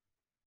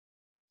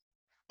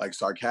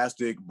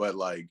sarcastic, but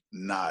like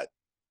not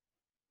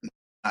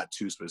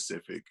too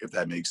specific, if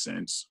that makes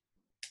sense.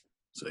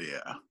 So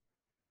yeah.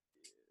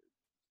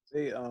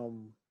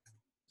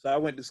 So I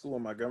went to school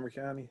in Montgomery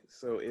County,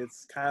 so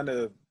it's kind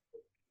of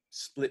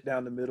split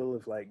down the middle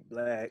of like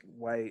black,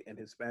 white, and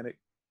Hispanic.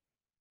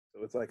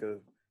 So it's like a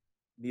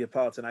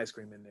Neapolitan ice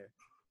cream in there.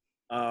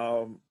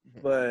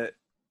 But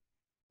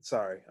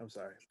I'm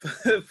sorry.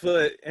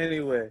 But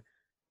anyway,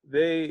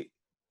 they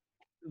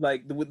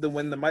like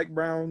when the Mike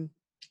Brown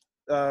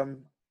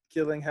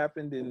killing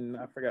happened in,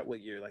 I forgot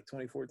what year, like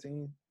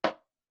 2014.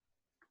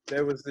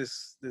 There was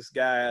this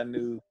guy I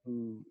knew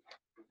who,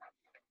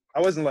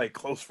 I wasn't like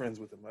close friends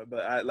with him,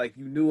 but I like,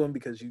 you knew him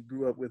because you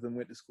grew up with him,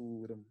 went to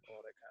school with him,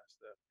 all that kind of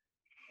stuff.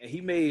 And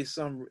he made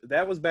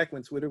that was back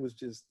when Twitter was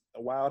just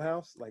a wild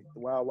house, like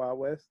the wild, wild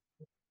west.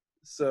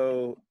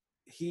 So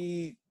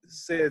he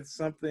said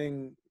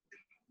something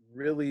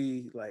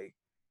really like,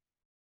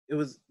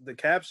 the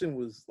caption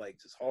was like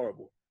just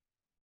horrible.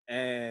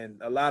 And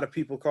a lot of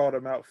people called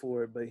him out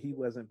for it, but he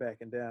wasn't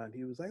backing down.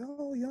 He was like,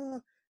 "Oh yeah,"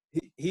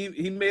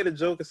 he made a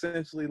joke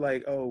essentially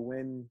like, "Oh,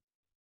 when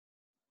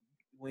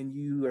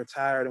you are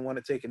tired and want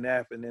to take a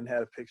nap," and then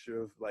had a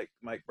picture of like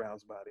Mike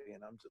Brown's body.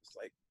 And I'm just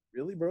like,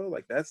 really, bro?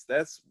 Like that's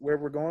where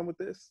we're going with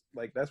this?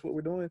 Like that's what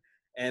we're doing?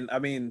 And I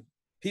mean,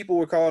 people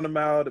were calling him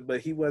out,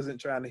 but he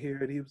wasn't trying to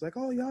hear it. He was like,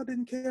 "Oh, y'all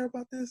didn't care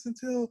about this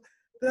until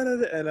da da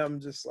da," and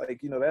I'm just like,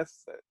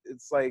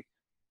 it's like,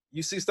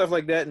 you see stuff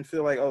like that and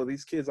feel like, oh,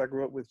 these kids I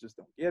grew up with just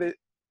don't get it.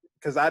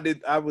 Because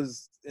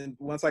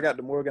once I got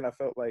to Morgan, I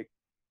felt like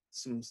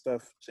some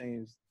stuff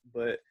changed.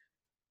 But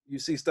you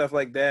see stuff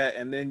like that,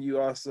 and then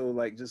you also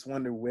like just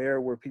wonder where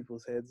were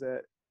people's heads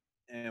at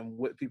and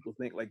what people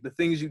think. Like the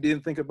things you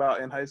didn't think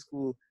about in high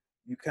school,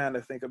 you kind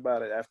of think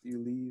about it after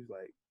you leave.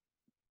 Like,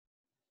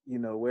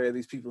 where are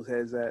these people's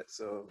heads at?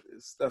 So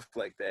it's stuff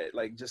like that,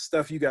 like just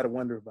stuff you got to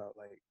wonder about.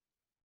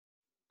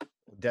 Like,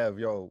 Dev,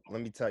 yo,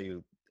 let me tell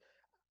you.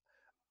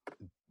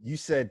 You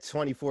said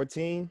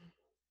 2014.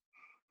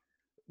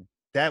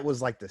 That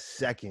was like the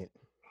second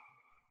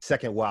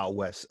Wild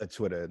West of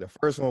Twitter. The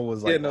first one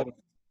was like,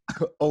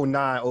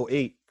 09,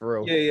 08,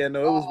 for real. Yeah,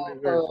 no, it was way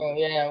worse.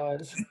 Yeah, it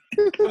was.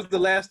 It was the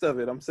last of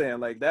it. I'm saying,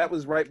 like, that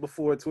was right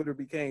before Twitter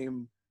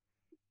became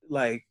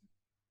like,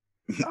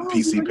 oh,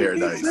 PC you can't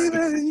paradise. say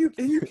that, and you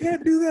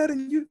can't do that,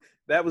 and you.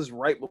 That was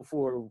right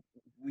before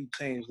we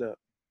changed up,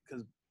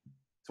 because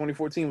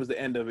 2014 was the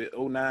end of it.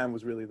 09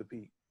 was really the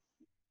peak.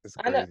 It's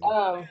I know,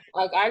 crazy.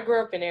 like I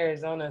grew up in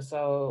Arizona,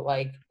 so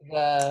like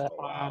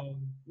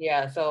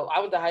yeah, so I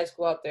went to high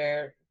school up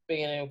there,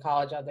 beginning of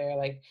college out there,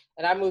 like,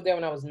 and I moved there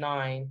when I was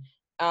 9.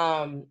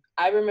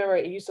 I remember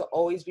it used to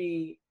always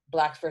be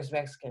Blacks versus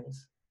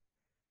Mexicans.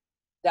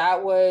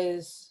 That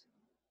was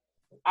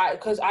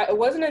it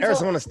wasn't until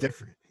Arizona's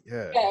different.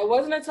 Yeah. it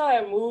wasn't until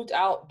I moved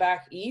out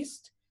back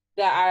east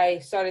that I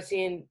started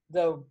seeing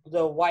the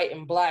white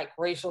and black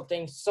racial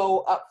thing so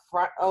up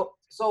front,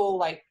 so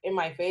like in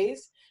my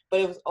face. But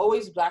it was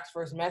always Blacks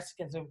versus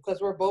Mexicans because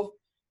we're both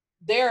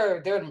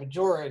they're the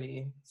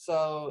majority.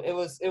 So it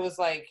was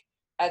like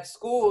at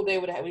school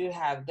there would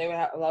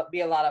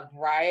be a lot of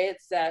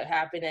riots that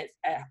happen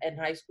in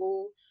high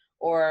school,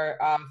 or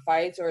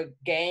fights or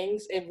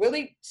gangs. It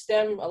really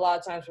stemmed a lot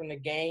of times from the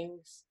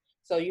gangs.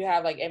 So you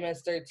have like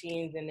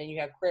MS-13s, and then you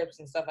have Crips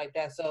and stuff like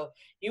that. So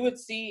you would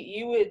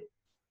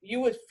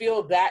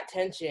feel that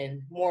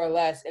tension more or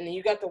less, and then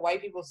you got the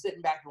white people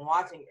sitting back and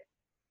watching it,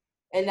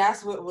 and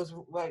that's what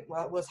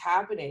was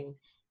happening.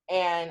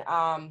 And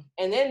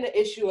then the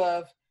issue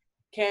of,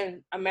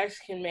 can a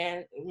Mexican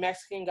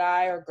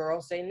guy or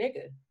girl say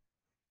nigga?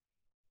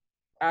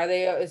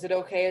 Is it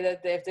okay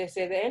that if they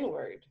say the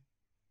N-word?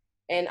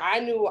 And I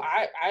knew,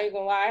 I ain't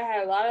gonna lie, I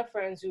had a lot of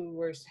friends who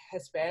were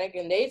Hispanic,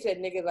 and they said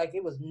nigga like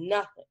it was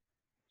nothing.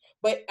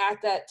 But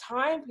at that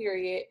time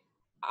period,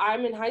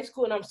 I'm in high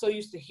school and I'm so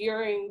used to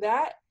hearing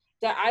that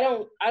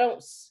I'm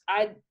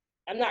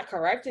not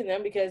correcting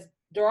them because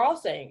they're all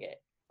saying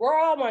it. We're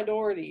all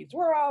minorities.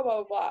 We're all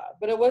blah, blah, blah.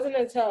 But it wasn't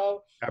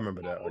until I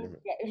remember that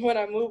argument. when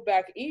I moved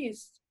back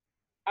east,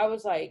 I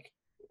was like,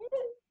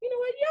 you know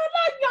what?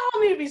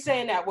 Y'all need to be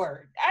saying that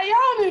word.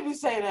 Y'all need to be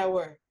saying that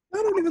word. I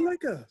don't even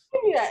like us.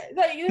 Give me that.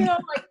 Like, you know,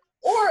 like,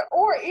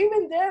 or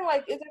even then,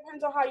 like, it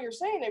depends on how you're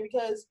saying it,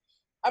 because,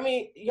 I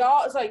mean,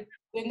 y'all, it's like,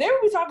 and they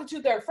would be talking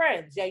to their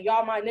friends. Yeah,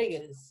 y'all my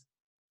niggas.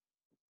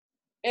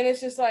 And it's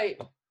just like,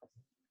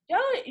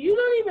 you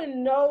don't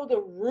even know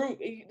the root.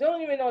 You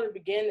don't even know to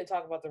begin to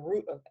talk about the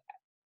root of that.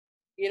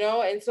 You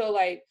know? And so,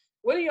 like,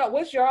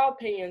 what's your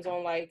opinions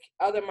on, like,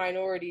 other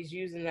minorities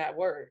using that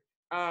word?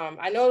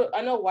 I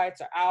know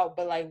whites are out,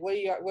 but, like,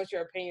 what's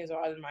your opinions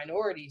on other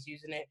minorities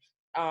using it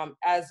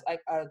as,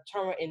 like, a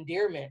term of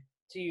endearment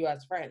to you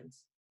as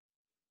friends?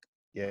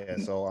 Yeah,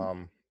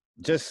 so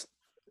just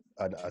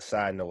a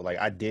side note, like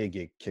I did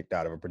get kicked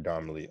out of a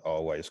predominantly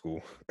all-white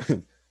school.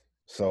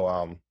 So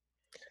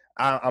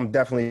I'm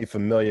definitely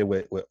familiar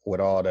with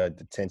all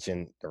the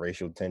tension, the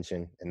racial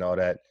tension and all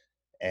that.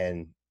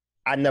 And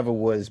I never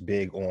was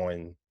big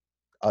on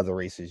other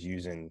races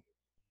using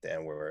the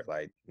N-word.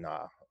 Like,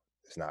 nah,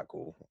 it's not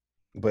cool.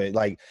 But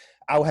like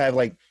I would have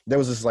like, there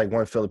was this like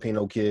one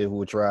Filipino kid who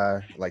would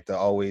try like to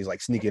always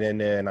like sneak it in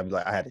there, and I'd be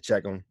like, I had to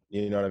check him.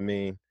 You know what I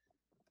mean?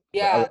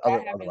 Yeah, that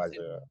happened Otherwise,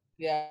 too.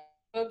 Yeah,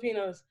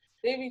 Filipinos,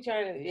 they be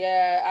trying to.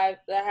 Yeah,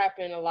 that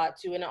happened a lot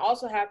too, and it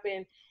also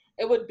happened.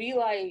 It would be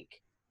like,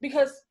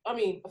 because I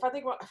mean, if I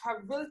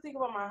really think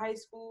about my high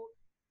school,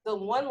 the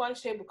one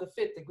lunch table could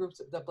fit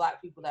the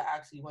black people that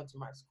actually went to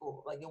my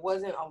school. Like, it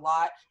wasn't a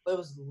lot, but it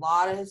was a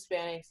lot of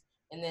Hispanics,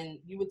 and then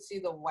you would see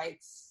the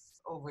whites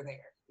over there.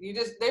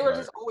 They were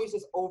just always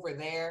just over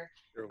there.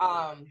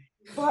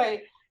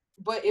 But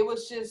it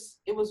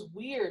was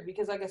weird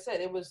because, like I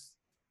said, it was.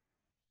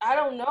 I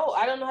don't know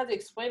how to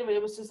explain it, but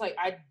it was just like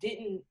I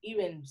didn't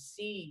even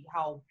see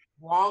how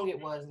wrong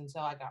it was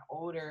until I got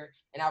older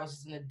and I was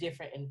just in a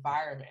different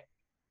environment.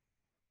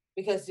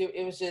 Because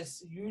it was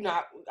just,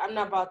 I'm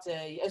not about to,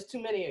 it's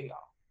too many of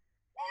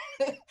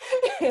y'all.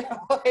 You know,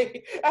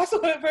 like, that's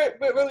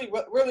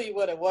really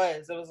what it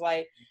was. It was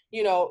like,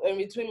 you know, in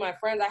between my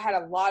friends, I had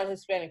a lot of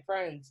Hispanic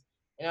friends,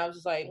 and I was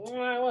just like,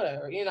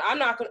 whatever. You know, I'm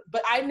not going to,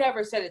 but I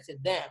never said it to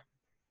them.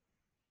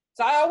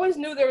 So I always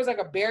knew there was like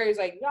a barrier. It's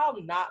like,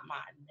 y'all not my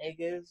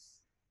niggas.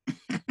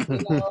 You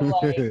know,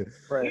 like,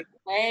 Right.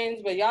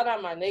 friends, but y'all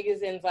not my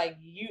niggas. And it's like,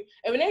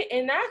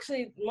 and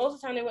actually, most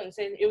of the time they wouldn't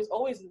say it. It was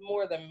always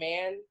more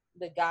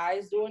the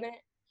guys doing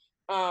it.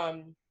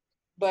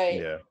 But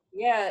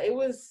yeah, it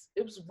was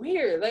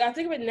weird. Like, I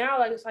think of it now,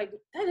 like, it's like,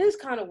 that is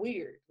kind of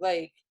weird.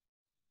 Like,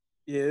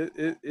 yeah,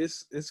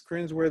 it's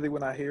cringeworthy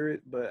when I hear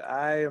it, but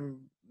I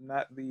am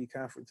not the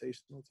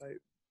confrontational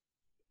type.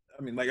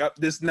 I mean, like,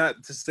 this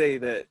not to say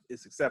that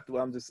it's acceptable.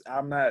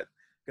 I'm not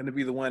gonna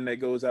be the one that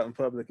goes out in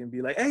public and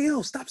be like, "Hey,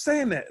 yo, stop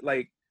saying that."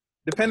 Like,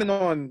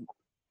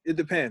 it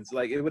depends.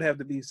 Like, it would have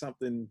to be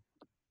something.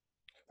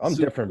 I'm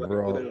different,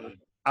 bro. Whatever.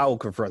 I will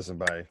confront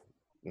somebody.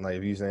 Like,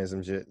 if you saying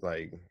some shit,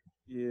 like.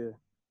 Yeah.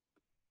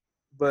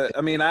 But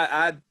I mean,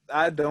 I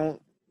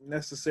don't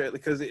necessarily,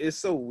 because it's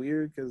so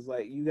weird. Because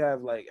like, you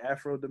have like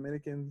Afro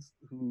Dominicans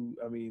who,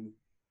 I mean,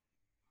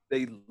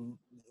 they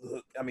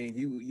look. I mean,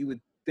 you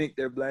would think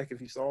they're black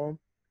if you saw them,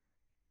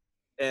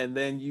 and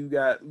then you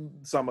got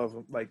some of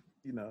them, like,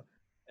 you know,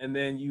 and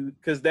then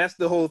because that's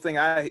the whole thing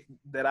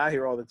that I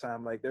hear all the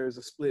time. Like, there's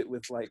a split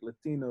with like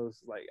Latinos,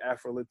 like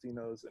Afro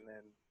Latinos, and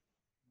then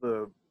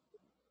the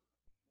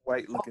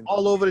white looking,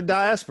 All over the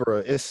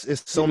diaspora. It's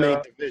so You many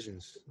know,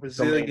 divisions.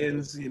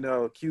 Brazilians, you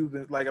know,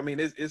 Cubans. Like, I mean,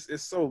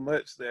 it's so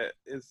much that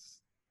it's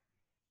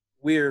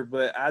weird.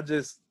 But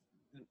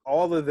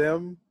all of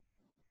them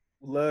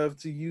love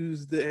to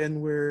use the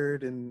N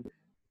word and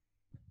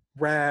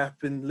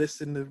rap and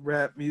listen to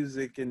rap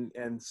music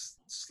and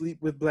sleep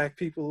with black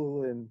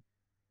people.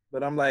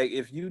 But I'm like,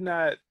 if you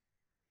not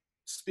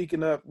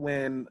speaking up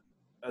when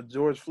a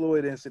George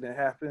Floyd incident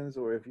happens,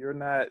 or if you're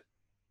not,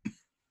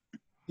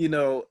 you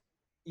know,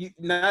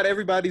 not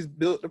everybody's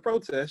built to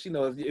protest. You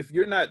know, if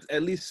you're not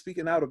at least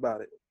speaking out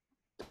about it,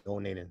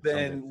 donating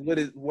then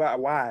something.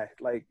 why?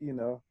 Like, you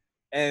know,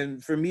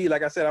 and for me,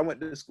 like I said, I went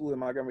to school in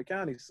Montgomery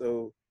County,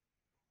 so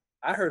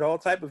I heard all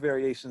type of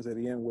variations of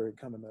the N word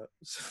coming up.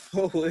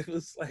 So it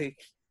was like,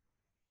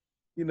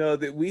 you know,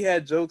 that we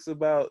had jokes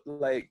about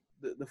like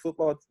the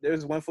football.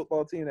 There's one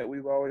football team that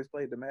we've always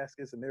played,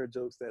 Damascus, and there are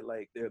jokes that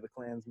like they're the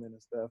Klansmen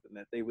and stuff, and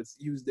that they would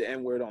use the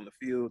N word on the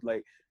field.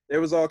 Like,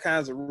 there was all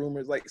kinds of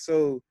rumors. Like,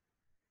 so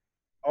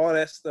all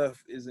that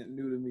stuff isn't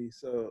new to me.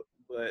 So,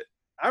 but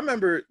I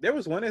remember there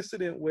was one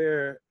incident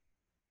where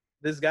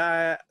this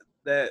guy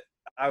that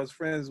I was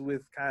friends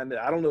with, kind of,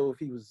 I don't know if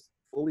he was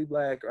fully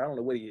black or I don't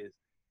know what he is,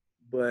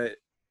 but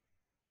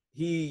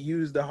he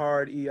used the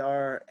hard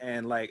ER,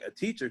 and like a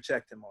teacher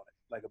checked him on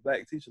it, like a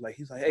black teacher. Like,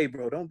 he's like, "Hey,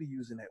 bro, don't be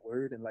using that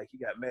word." And like, he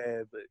got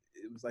mad, but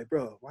it was like,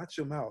 "Bro, watch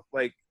your mouth."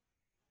 Like,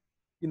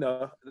 you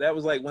know, that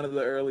was like one of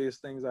the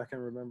earliest things I can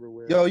remember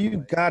where. Yo, you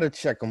like, gotta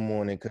check them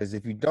on it, because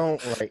if you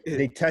don't, like,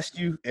 they test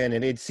you and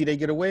then they see they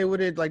get away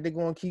with it, like they're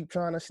gonna keep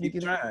trying to sneak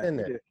keep it trying. in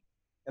there. Yeah.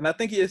 And I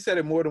think he had said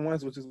it more than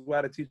once, which is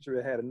why the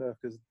teacher had enough,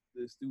 because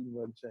the student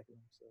wasn't checking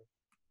him. So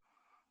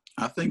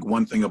I think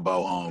one thing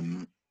about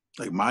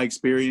like my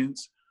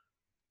experience,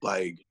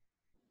 like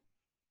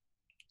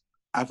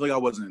I feel like I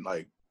wasn't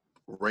like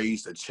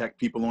raised to check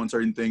people on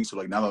certain things. So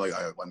like now that like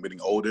I'm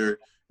getting older,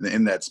 and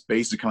in that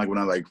space, it's kind of like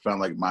when I like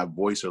found like my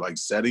voice or like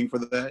setting for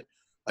that.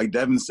 Like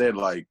Devin said,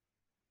 like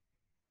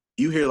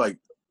you hear like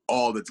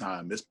all the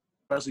time,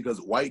 especially because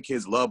white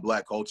kids love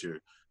black culture.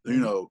 You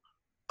know,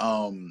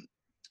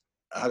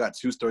 I got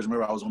two stories. I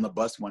remember I was on the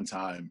bus one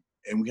time,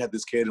 and we had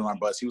this kid on our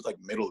bus. He was like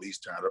Middle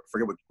Eastern. I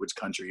forget which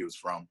country he was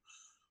from,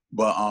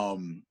 but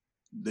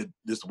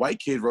this white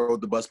kid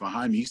rode the bus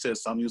behind me. He said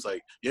something. He was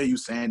like, "Yeah, you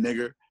saying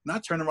nigger?" And I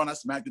turned around, I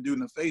smacked the dude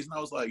in the face, and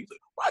I was like,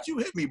 "Why'd you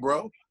hit me, bro?"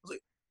 I was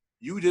like,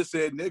 "You just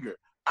said nigger."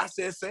 I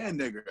said saying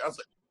nigger. I was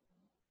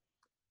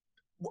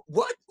like,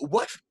 "What?"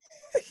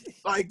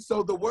 Like,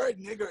 so the word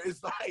nigger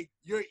is like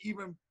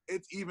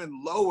it's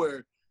even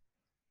lower.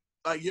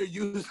 Like, you're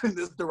using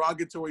this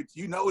derogatory.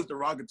 You know it's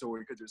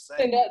derogatory because you're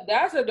saying. And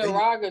that's a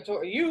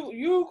derogatory.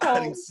 You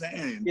call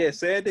insane. yeah,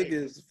 sad nigga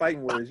is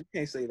fighting words. You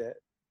can't say that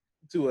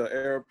to an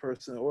Arab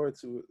person or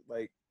to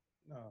like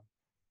no.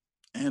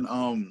 And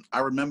I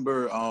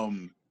remember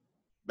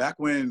back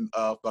when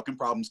Fucking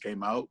Problems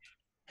came out,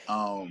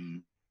 I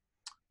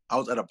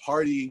was at a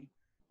party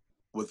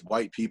with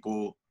white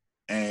people,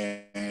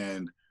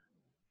 and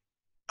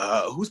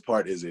whose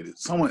part is it?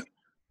 It's someone.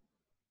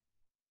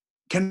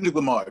 Kendrick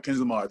Lamar. I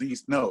think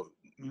he's no.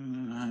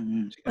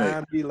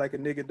 I'd be like a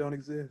nigga don't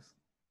exist.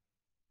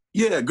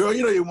 Yeah, girl,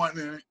 you know you want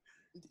me.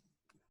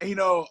 And you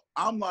know,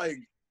 I'm like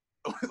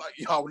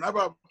yo, whenever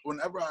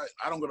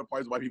I don't go to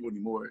parties with white people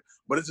anymore,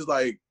 but it's just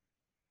like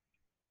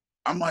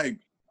I'm like,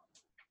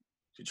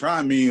 she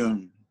trying me.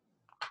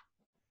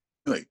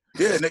 Like,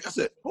 yeah, nigga. I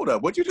said, hold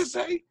up, what'd you just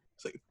say?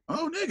 It's like,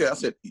 oh, nigga. I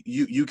said,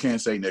 you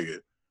can't say nigga.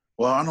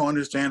 Well, I don't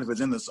understand if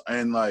it's in this.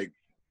 And like,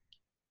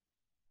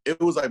 it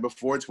was like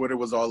before Twitter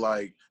was all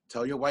like,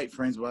 tell your white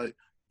friends about it.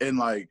 And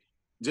like,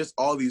 just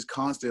all these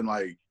constant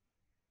like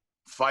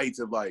fights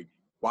of like,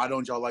 why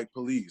don't y'all like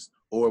police?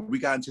 Or we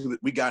got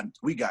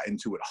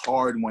into it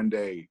hard one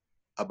day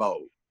about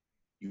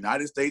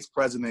United States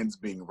presidents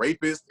being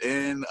rapists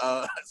and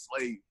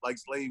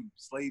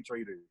slave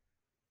traders.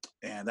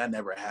 And that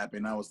never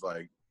happened. I was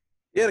like,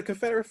 yeah, the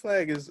Confederate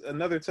flag is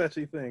another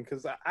touchy thing,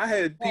 because I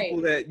had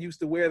people that used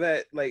to wear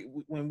that, like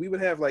when we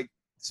would have like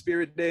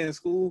Spirit Day in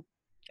school,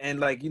 and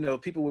like, you know,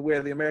 people would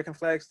wear the American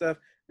flag stuff.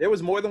 There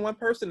was more than one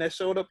person that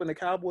showed up in a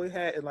cowboy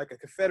hat and like a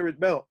Confederate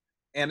belt.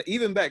 And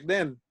even back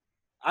then,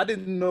 I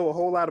didn't know a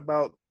whole lot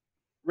about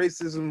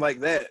racism like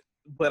that,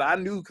 but I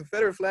knew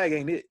Confederate flag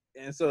ain't it.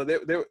 And so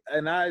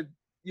and I,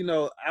 you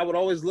know, I would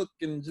always look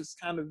and just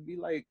kind of be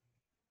like,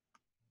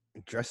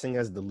 dressing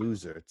as the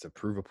loser to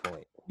prove a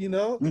point. You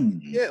know,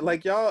 yeah,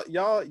 like y'all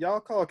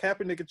call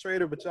Kaepernick a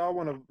traitor, but y'all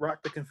want to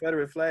rock the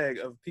Confederate flag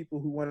of people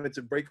who wanted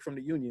to break from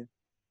the Union.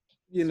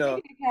 You know,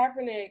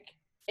 Kaepernick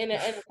in the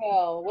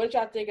NFL. What did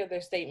y'all think of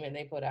their statement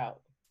they put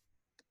out?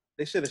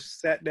 They should have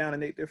sat down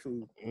and ate their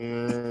food.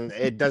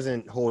 It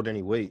doesn't hold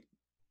any weight.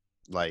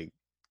 Like,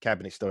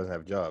 Kaepernick still doesn't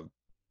have a job.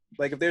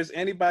 Like, if there's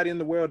anybody in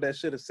the world that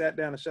should have sat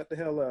down and shut the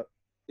hell up,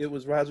 it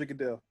was Roger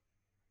Goodell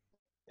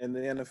in the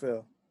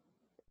NFL.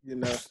 You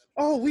know,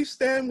 oh, we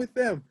stand with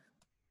them.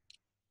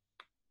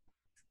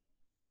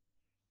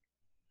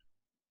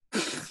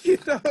 You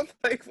know,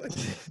 like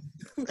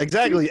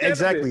Exactly.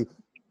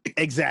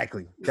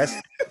 That's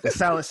the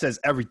silence says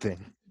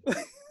everything.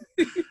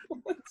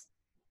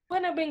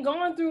 When I've been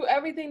going through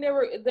everything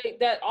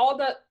all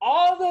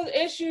the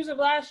issues of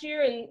last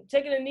year and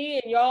taking a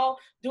knee and y'all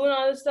doing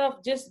all this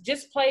stuff,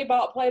 just play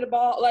the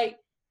ball. Like,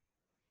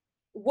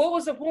 what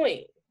was the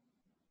point?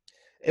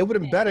 It would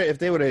have been better if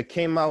they would have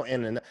came out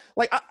and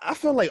like I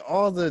feel like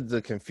all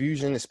the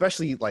confusion,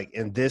 especially like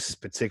in this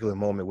particular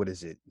moment, what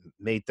is it,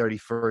 May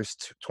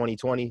 31st,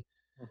 2020?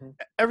 Mm-hmm.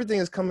 Everything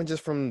is coming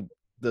just from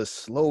the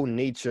slow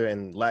nature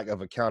and lack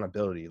of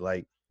accountability.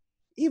 Like,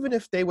 even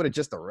if they would have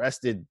just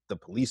arrested the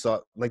police,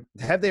 like,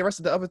 have they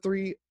arrested the other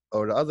three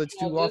or the other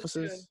two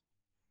officers?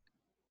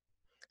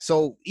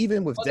 So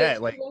even with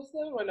that, like,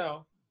 or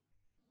no?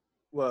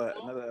 Well,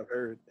 not that I've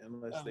heard,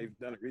 unless they've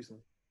done it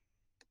recently.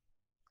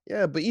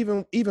 Yeah, but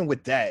even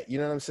with that, you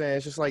know what I'm saying?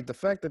 It's just like the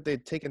fact that they're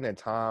taking their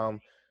time,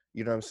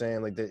 you know what I'm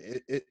saying? Like,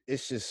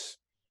 it's just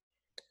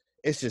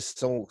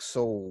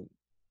so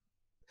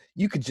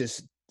you could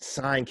just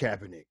sign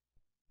Kaepernick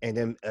and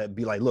then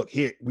be like, look,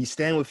 here, we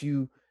stand with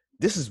you.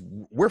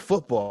 We're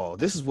football.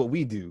 This is what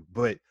we do.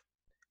 But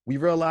we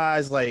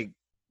realize, like,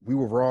 we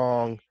were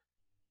wrong.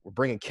 We're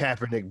bringing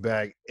Kaepernick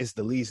back. It's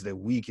the least that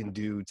we can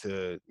do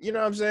to, you know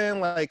what I'm saying?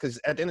 Like, because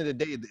at the end of the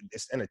day,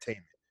 it's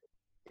entertainment.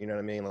 You know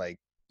what I mean? Like,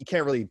 you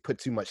can't really put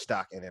too much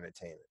stock in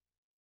entertainment.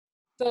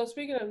 So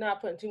speaking of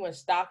not putting too much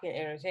stock in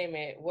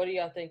entertainment, what do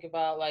y'all think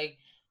about, like,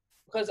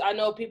 because I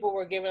know people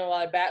were giving a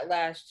lot of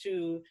backlash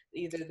to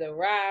either the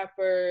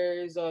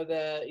rappers or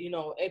the,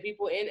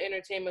 people in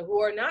entertainment who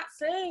are not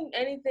saying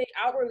anything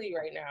outwardly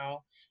right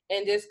now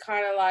and just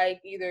kind of like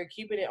either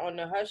keeping it on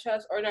the hush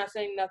hush or not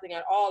saying nothing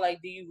at all.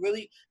 Like, do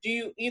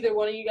you either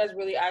one of you guys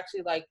really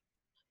actually like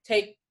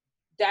take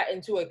that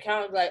into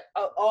account? Like,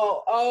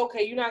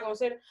 okay, you're not going to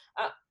say that?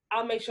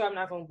 I'll make sure I'm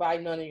not going to buy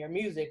none of your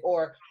music.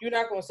 Or you're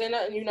not going to say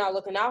nothing, you're not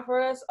looking out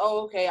for us?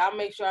 Oh, okay, I'll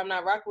make sure I'm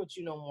not rocking with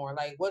you no more.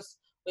 Like, what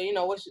do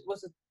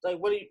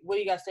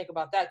you guys think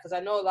about that? Because I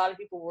know a lot of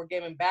people were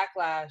giving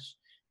backlash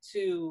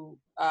to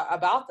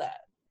about that.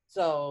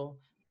 So,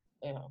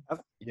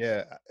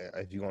 Yeah,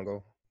 if you want to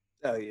go.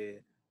 Oh yeah,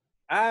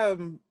 I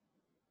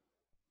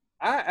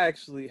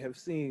actually have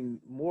seen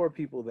more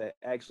people that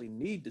actually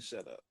need to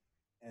shut up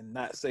and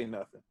not say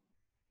nothing.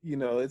 You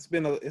know, it's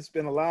been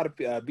a lot of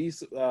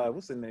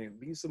what's the name?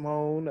 B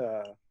Simone.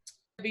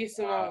 B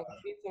Simone.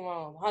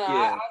 Hold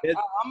on, yeah,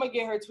 I'm gonna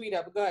get her tweet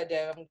up. Go ahead,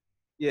 Dave.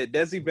 Yeah,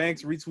 Desi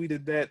Banks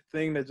retweeted that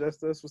thing that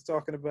Justice was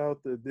talking about.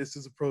 This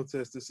is a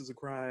protest. This is a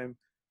crime.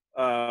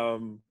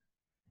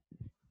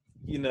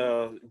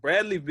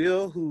 Bradley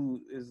Beal,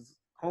 who is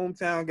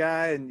hometown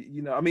guy, and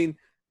I mean,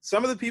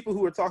 some of the people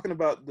who are talking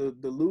about the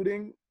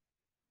looting,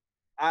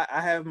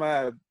 I have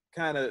my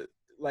kind of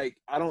like,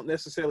 I don't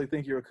necessarily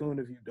think you're a coon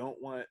if you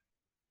don't want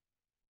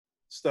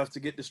stuff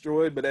to get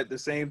destroyed, but at the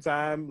same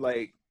time,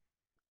 like,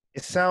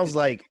 it sounds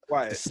like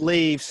the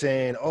slave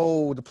saying,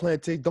 "Oh, the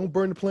plantation, don't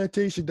burn the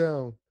plantation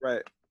down."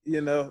 Right.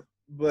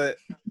 But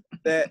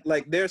that,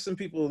 like, there's some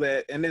people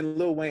that, and then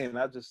Lil Wayne,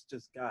 I just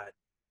God,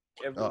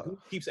 who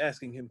keeps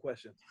asking him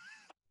questions.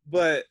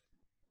 But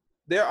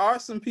there are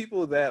some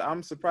people that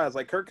I'm surprised.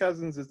 Like, Kirk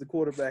Cousins is the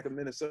quarterback of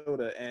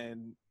Minnesota,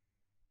 and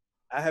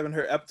I haven't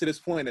heard, up to this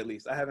point at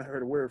least, I haven't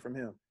heard a word from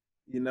him.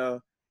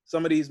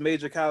 Some of these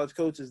major college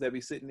coaches that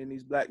be sitting in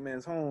these black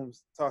men's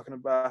homes talking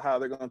about how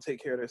they're going to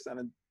take care of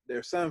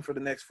their son for the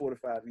next 4 to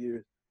 5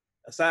 years.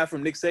 Aside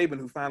from Nick Saban,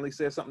 who finally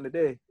said something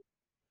today,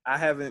 I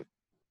haven't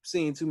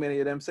seen too many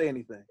of them say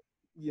anything.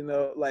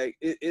 Like,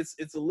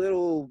 it's a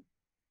little,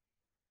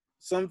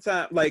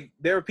 sometimes, like,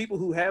 there are people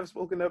who have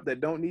spoken up that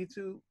don't need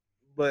to,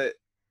 but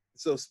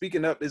so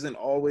speaking up isn't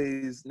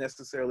always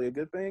necessarily a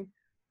good thing.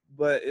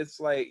 But it's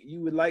like,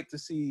 you would like to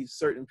see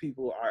certain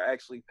people are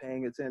actually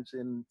paying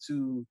attention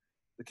to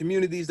the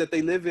communities that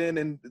they live in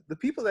and the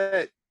people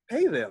that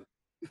pay them.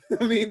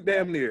 I mean,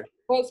 damn near.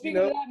 Well, speaking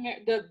of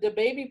that, the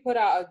baby put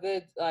out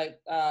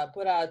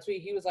a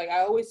tweet. He was like,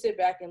 I always sit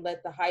back and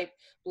let the hype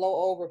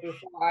blow over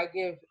before I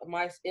give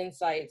my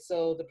insight,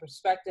 so the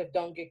perspective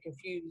don't get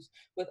confused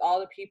with all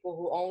the people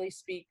who only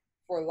speak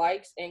for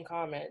likes and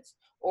comments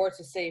or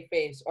to save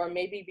face, or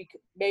maybe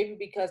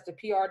because the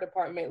PR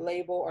department,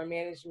 label, or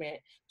management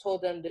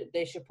told them that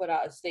they should put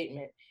out a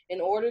statement in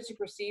order to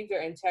perceive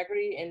their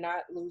integrity and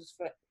not lose,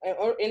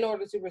 or in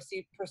order to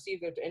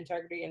perceive their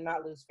integrity and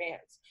not lose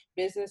fans,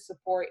 business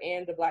support,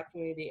 and the Black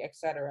community,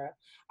 etc.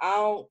 I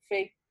don't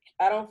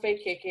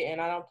fake kick it,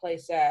 and I don't play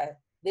sad.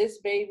 This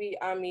baby,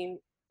 F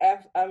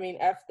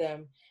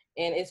them,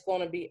 and it's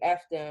gonna be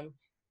F them.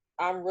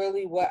 I'm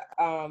really what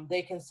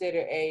they consider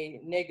a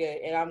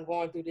nigga, and I'm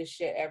going through this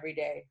shit every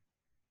day.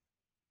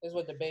 Is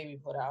what the baby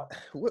put out.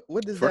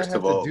 What does First that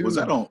have of all, to do? was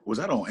that on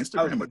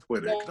Instagram or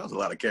Twitter? Because that was a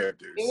lot of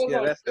characters.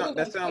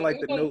 That sounded like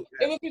the note.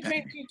 It was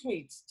between two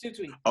tweets.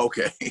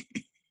 Okay.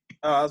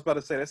 I was about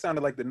to say, that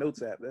sounded like the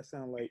Notes app. That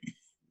sounded like,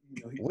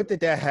 what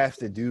did that have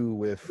to do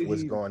with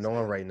what's going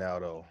on right now,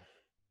 though?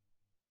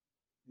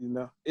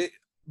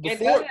 It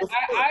before doesn't. before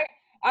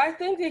I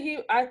think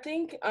that I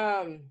think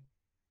I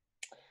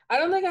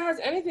don't think it has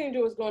anything to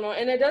do with what's going on,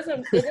 and it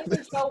doesn't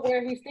show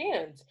where he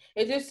stands.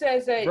 It just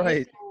says that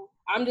Right.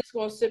 I'm just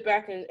going to sit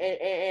back and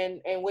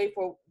wait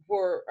for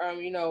what our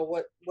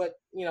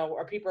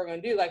people are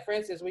going to do. Like for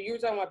instance, when you were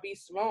talking about B.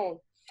 Simone,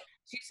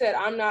 she said,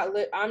 I'm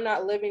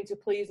not living to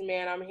please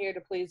man. I'm here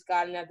to please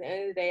God. And at the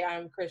end of the day,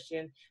 I'm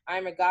Christian. I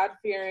am God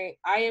fearing,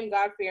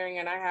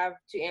 and I have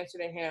to answer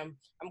to him.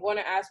 I'm going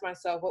to ask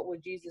myself, what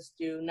would Jesus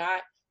do?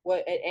 Not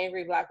what an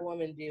angry black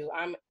woman do.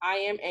 I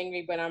am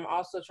angry, but I'm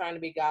also trying to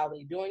be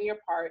godly. Doing your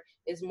part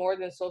is more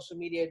than social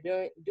media.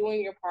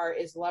 Doing your part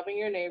is loving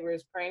your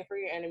neighbors, praying for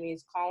your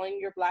enemies, calling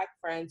your black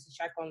friends to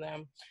check on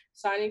them,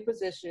 signing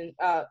petitions,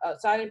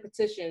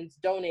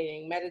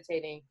 donating,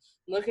 meditating,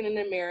 looking in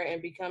the mirror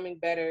and becoming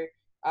better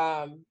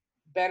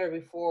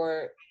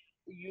before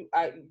you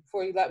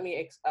let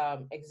me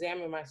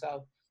examine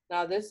myself.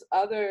 Now this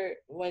other,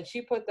 when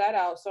she put that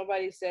out,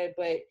 somebody said,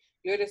 but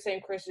you're the same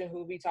Christian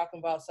who be talking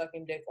about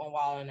sucking dick on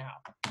Wild 'N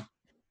Out.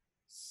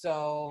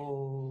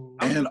 So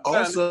And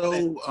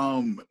also,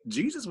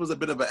 Jesus was a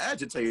bit of an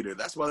agitator.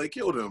 That's why they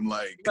killed him.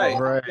 Like,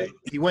 Right.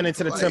 He went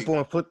into the Like- temple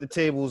and flipped the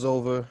tables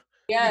over.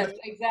 yes,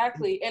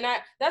 exactly. And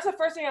that's the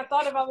first thing I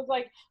thought of. I was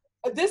like,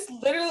 this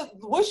literally,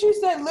 what she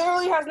said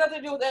literally has nothing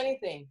to do with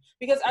anything.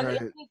 Because at the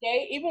end of the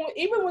day,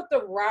 even with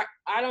the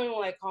I don't even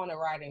like calling it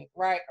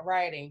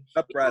rioting.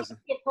 uprising.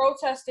 The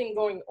protesting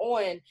going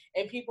on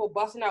and people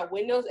busting out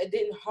windows, it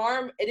didn't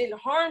harm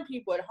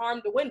people, it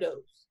harmed the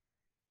windows.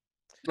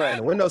 Right. And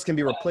the windows can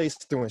be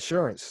replaced through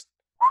insurance.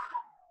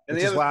 And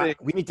Which the is other why thing,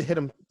 we need to hit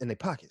them in their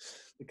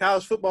pockets. the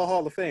College Football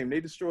Hall of Fame, they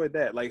destroyed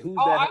that. Like, who's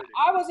Oh, that?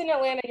 I was in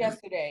Atlanta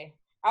yesterday.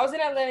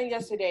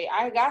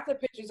 I got the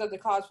pictures of the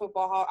College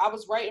Football Hall. I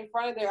was right in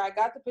front of there. I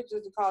got the pictures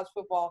of the College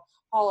Football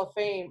Hall of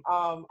Fame.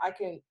 I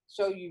can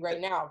show you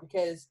right now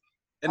because.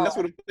 And that's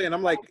what I'm saying.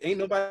 I'm like, ain't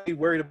nobody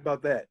worried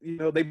about that. You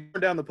know, they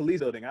burned down the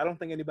police building. I don't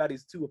think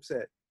anybody's too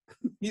upset.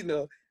 You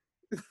know,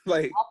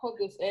 like. I'll put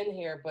this in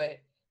here, but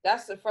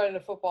that's the front of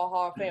the Football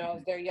Hall of Fame. I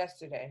was there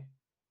yesterday.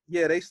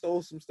 Yeah, they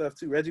stole some stuff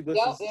too. Reggie Bush.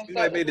 Yep,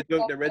 Somebody made the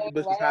joke that Reggie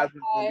Bush's Heisman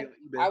gonna be on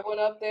eBay. I went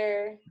up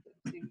there.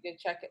 You can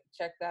check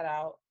that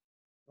out.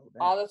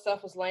 All the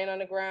stuff was laying on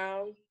the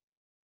ground.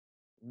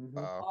 Mm-hmm.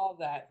 All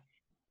that.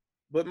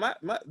 But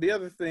the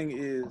other thing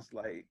is,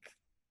 like,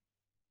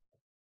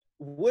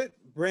 what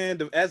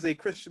brand of, as a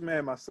Christian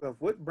man myself,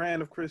 what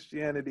brand of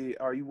Christianity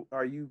are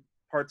you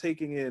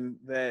partaking in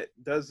that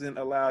doesn't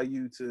allow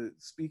you to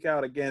speak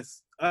out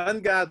against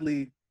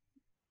ungodly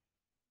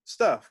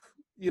stuff?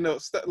 You know,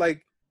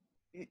 like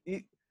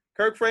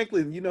Kirk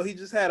Franklin. You know, he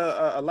just had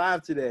a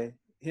live today.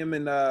 Him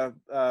and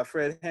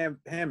Fred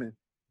Hammond.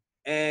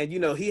 And, you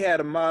know, he had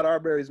Ahmaud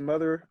Arbery's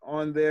mother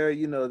on there.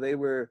 You know, they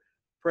were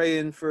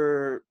praying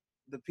for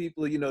the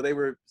people. You know, they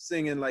were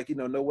singing, like, you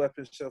know, no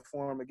weapon shall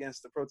form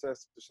against the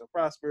protesters shall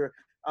prosper.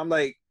 I'm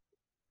like,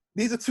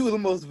 these are two of the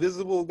most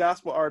visible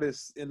gospel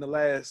artists in the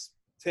last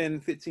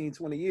 10, 15,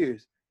 20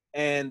 years.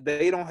 And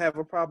they don't have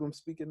a problem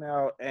speaking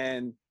out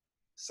and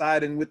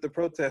siding with the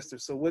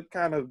protesters. So what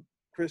kind of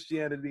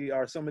Christianity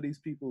are some of these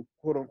people,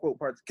 quote unquote,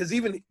 parts? Because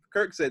even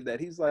Kirk said that.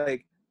 He's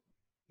like,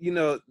 you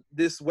know,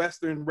 this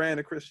Western brand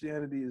of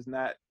Christianity is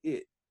not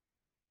it.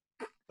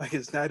 Like,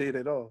 it's not it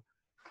at all.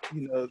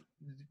 You know,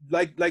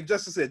 like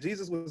Justice said,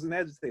 Jesus was an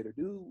agitator.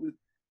 Dude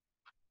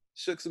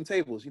shook some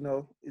tables. You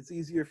know, it's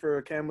easier for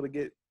a camel to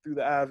get through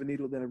the eye of a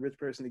needle than a rich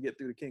person to get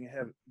through the king of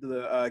heaven,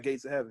 the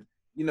gates of heaven.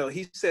 You know,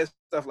 he says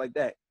stuff like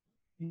that.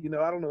 You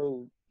know, I don't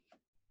know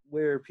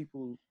where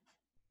people,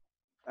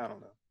 I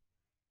don't know.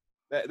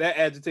 That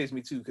agitates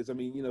me too, because I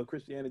mean, you know,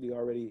 Christianity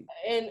already.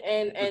 And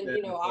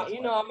you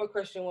know, I'm a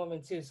Christian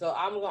woman too, so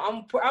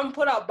I'm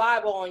put out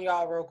Bible on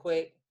y'all real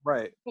quick.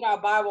 Right. Put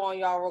out Bible on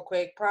y'all real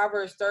quick.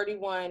 Proverbs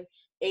 31,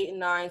 8 and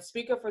 9.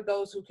 Speak up for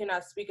those who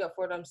cannot speak up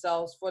for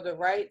themselves, for the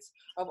rights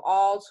of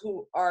all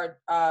who are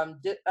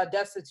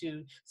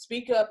destitute.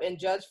 Speak up and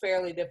judge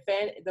fairly.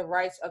 Defend the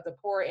rights of the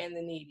poor and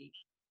the needy.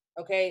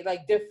 Okay,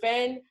 like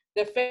defend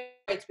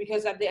rights,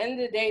 because at the end of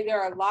the day,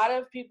 there are a lot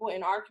of people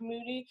in our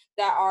community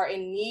that are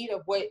in need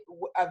of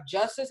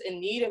justice, in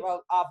need of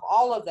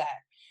all of that.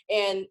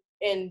 And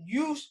if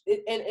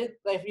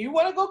you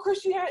want to go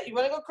Christianity, you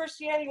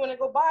want to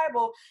go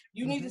Bible,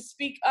 you need to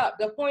speak up.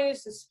 The point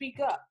is to speak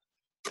up,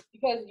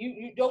 because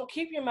you don't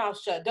keep your mouth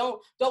shut.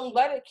 Don't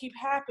let it keep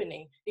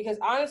happening, because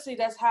honestly,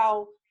 that's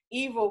how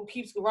evil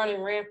keeps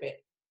running rampant.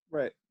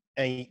 Right.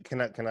 And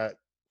can I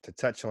to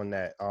touch on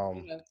that?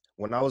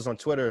 When I was on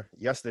Twitter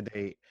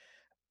yesterday,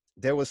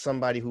 there was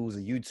somebody who was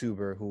a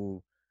YouTuber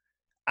who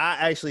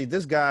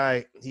this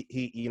guy,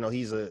 he you know,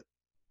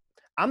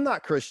 I'm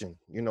not Christian,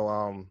 you know,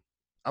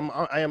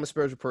 I am a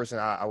spiritual person.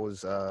 I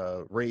was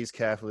raised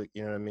Catholic,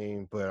 you know what I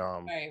mean? But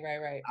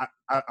Right.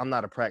 I'm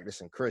not a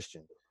practicing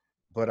Christian.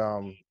 But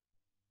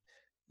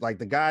like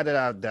the guy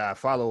that I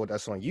follow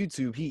that's on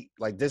YouTube, he,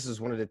 like, this is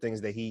one of the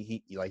things that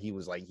he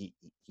was like,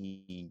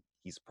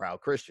 he's a proud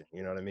Christian,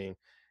 you know what I mean?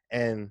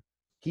 And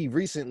he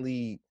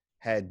recently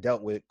had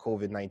dealt with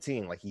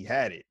COVID-19, like he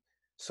had it.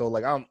 So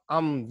like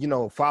I'm you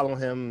know, following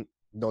him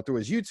through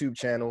his YouTube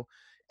channel,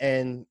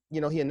 and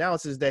he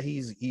announces that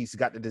he's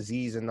got the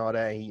disease and all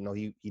that. And,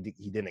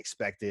 he didn't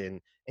expect it,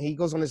 and he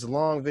goes on this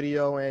long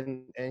video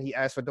and he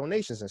asks for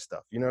donations and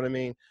stuff. You know what I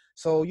mean?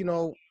 So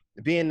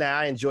being that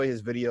I enjoy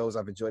his videos,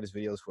 I've enjoyed his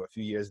videos for a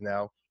few years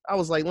now. I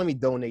was like, let me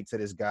donate to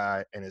this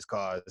guy and his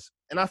cause,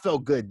 and I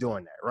felt good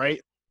doing that,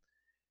 right?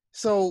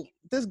 So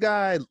this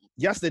guy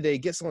yesterday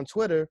gets on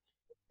Twitter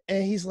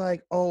and he's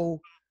like, oh,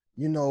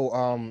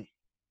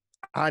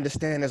 I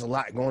understand there's a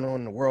lot going on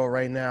in the world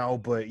right now,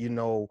 but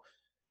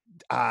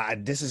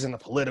this isn't a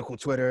political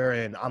Twitter,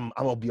 and I'm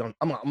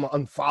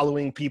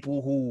unfollowing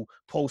people who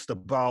post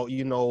about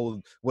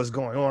what's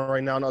going on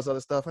right now and all this other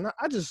stuff. And I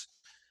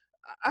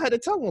had to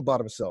tell him about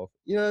himself.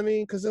 You know what I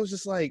mean? Because it was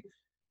just like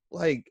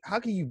how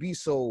can you be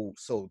so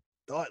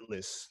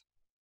thoughtless?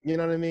 You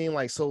know what I mean?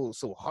 Like so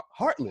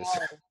heartless.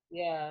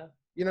 Yeah.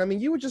 You know what I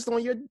mean? You were just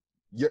on your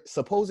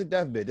supposed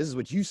deathbed. This is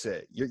what you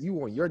said. You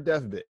on your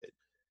deathbed.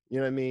 You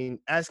know what I mean?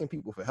 Asking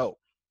people for help.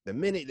 The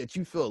minute that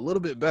you feel a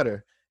little bit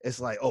better, it's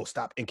like, oh,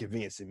 stop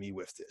inconveniencing me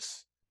with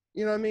this.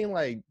 You know what I mean?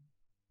 Like,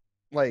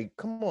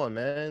 come on,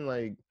 man.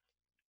 Like,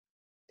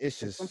 it's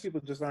just some people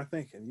just aren't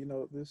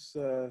thinking. This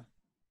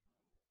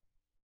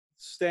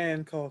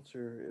stan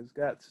culture has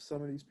got to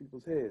some of these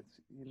people's heads.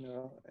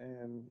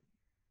 And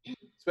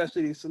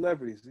especially these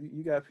celebrities.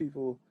 You got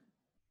people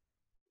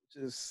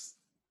just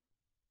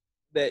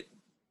that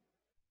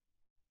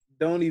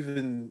don't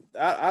even.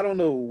 I don't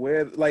know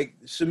where. Like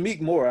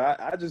Shamik Moore.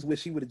 I just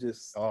wish he would have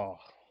just.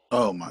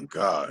 Oh my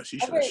gosh, he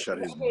should have shut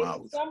his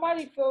mouth.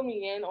 Somebody fill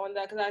me in on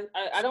that, because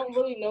I don't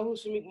really know who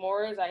Shamik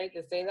Moore is. I hate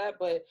to say that,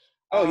 but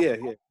yeah.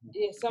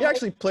 He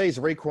actually plays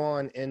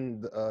Raekwon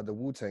in the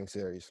Wu-Tang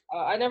series.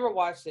 I never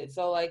watched it,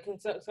 so like, can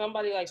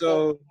somebody like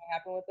so what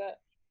happened with that?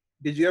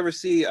 Did you ever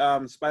see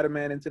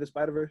Spider-Man Into the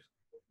Spider-Verse?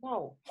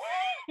 No.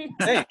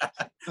 Hey.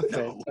 Okay.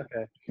 No.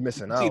 Okay. You're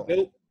missing out.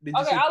 Okay,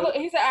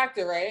 he's an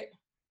actor, right?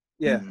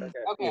 Yeah. Mhm.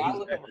 Okay, Yeah, I'll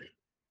look him up.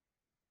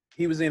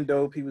 He was in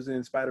Dope. He was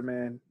in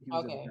Spider-Man. He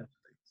was Okay. in,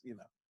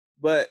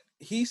 But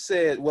he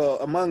said, well,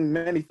 among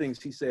many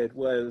things he said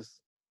was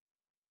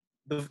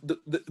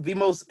the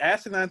most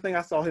asinine thing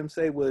I saw him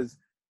say was,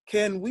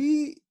 "Can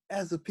we,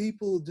 as a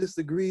people, just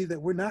agree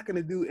that we're not going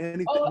to do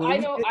anything?" Oh, I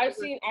know.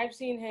 I've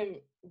seen him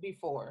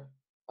before.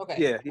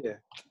 Okay. Yeah.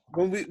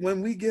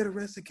 When we get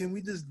arrested, can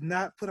we just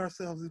not put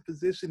ourselves in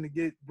position to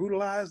get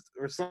brutalized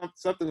or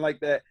something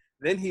like that?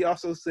 Then he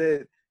also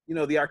said,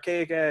 the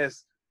archaic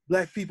ass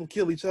black people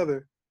kill each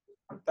other.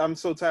 I'm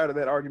so tired of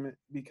that argument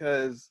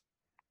because,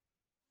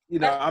 I'm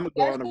gonna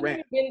go on a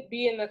rant.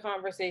 Be in the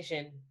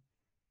conversation.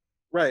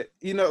 Right.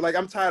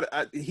 I'm tired.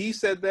 He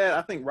said that.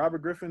 I think Robert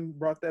Griffin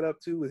brought that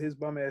up too with his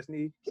bum ass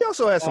knee. He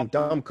also had some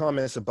dumb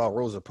comments about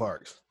Rosa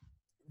Parks.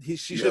 She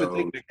should have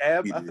taken a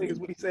cab, I think is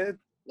what he said.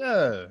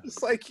 Yeah.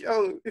 It's like,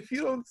 yo, if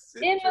you don't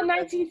sit in the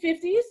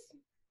 1950s.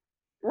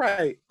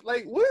 Right.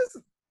 Like,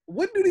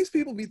 what do these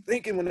people be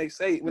thinking when they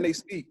speak?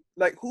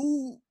 Like,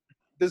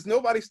 does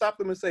nobody stop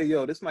them and say,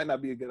 yo, this might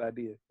not be a good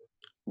idea?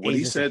 What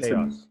he said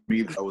to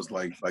me, that was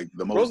like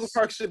the most. Rosa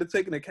Parks should have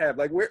taken a cab.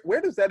 Like,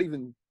 where does that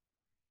even?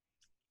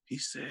 He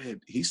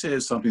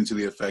said something to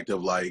the effect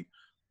of like,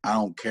 I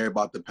don't care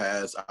about the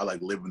past. I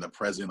like live in the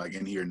present, like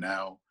in here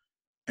now.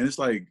 And it's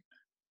like,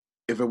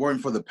 if it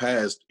weren't for the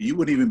past, you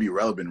wouldn't even be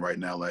relevant right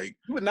now. Like,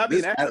 you would not be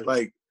an actor.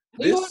 Like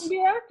you wouldn't be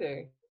an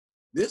actor.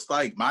 This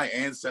like my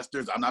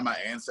ancestors. I'm not my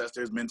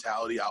ancestors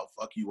mentality. I'll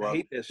fuck you up. I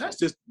hate that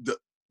shit.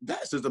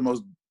 That's just the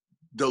most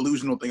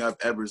delusional thing I've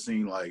ever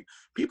seen. Like,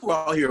 people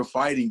out here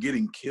fighting,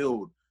 getting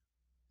killed,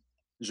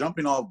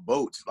 jumping off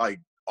boats, like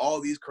all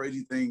these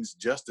crazy things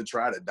just to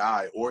try to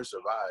die or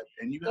survive.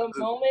 And the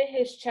moment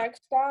his check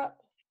stop,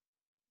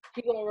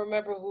 he gonna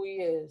remember who he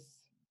is.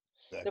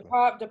 Exactly.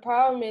 The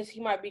problem is he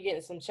might be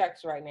getting some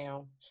checks right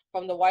now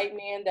from the white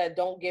man that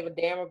don't give a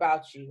damn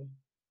about you.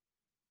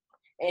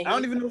 And I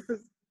don't even know if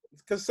it's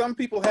because some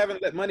people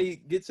haven't let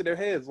money get to their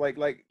heads. Like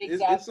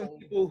exactly. it's some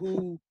people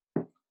who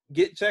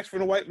get checks from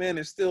the white man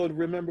and still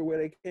remember where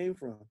they came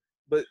from.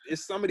 But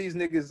it's some of these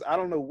niggas, I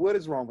don't know what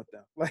is wrong with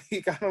them.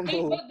 Like, I don't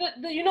know.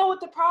 You know what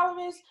the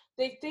problem is?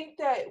 They think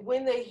that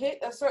when they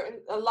hit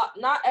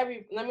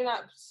let me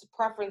not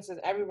preference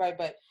everybody,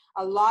 but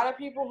a lot of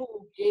people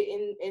who get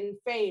in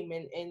fame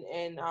and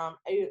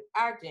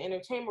acting,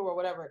 entertainment or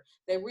whatever,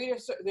 they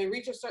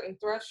reach a certain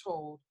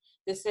threshold.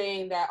 They're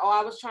saying that, oh,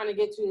 I was trying to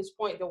get to this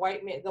point. The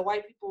white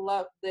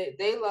people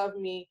they love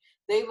me.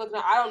 They look,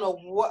 I don't know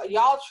what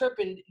y'all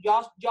tripping.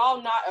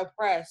 Y'all not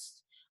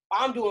oppressed.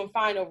 I'm doing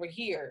fine over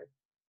here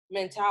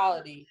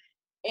mentality.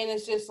 And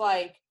it's just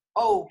like,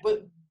 oh,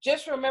 but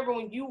just remember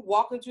when you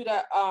walk into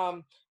that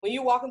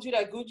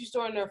Gucci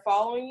store and they're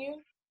following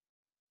you,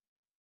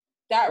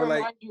 that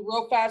reminds you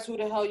real fast who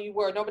the hell you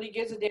were. Nobody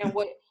gives a damn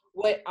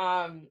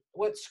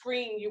what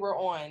screen you were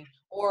on.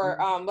 Or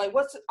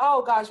what's the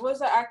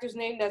actor's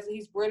name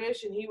he's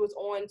British and he was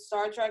on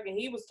Star Trek and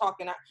he was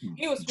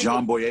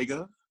John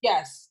Boyega?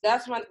 Yes,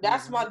 that's my dude.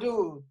 That's my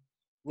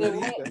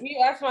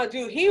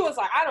dude. He was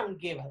like, I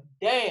don't give a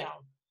damn.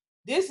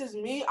 This is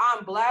me.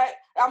 I'm black.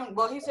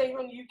 He said he's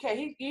from the UK.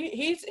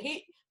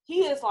 He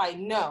He is like,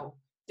 no,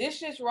 this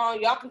shit's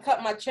wrong. Y'all can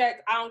cut my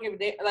check. I don't give a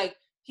damn. Like,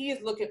 he is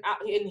looking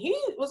out, and he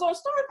was on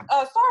Star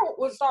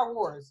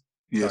Wars.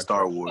 Yeah,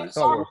 Star Wars.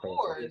 Star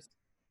Wars.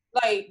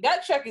 Like,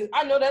 that check is,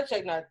 I know that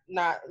check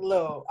not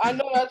low. I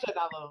know that check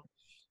not low.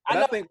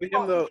 I think with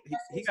him though,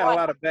 he got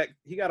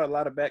a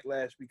lot of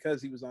backlash because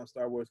he was on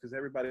Star Wars, because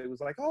everybody was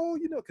like, oh,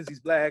 because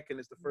he's black and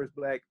it's the first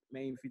black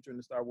main feature in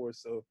the Star Wars.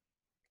 So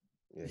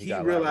yeah, he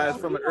realized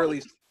from an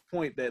early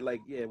point that,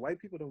 like, yeah, white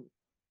people don't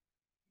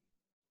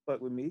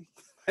fuck with me.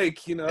 Like,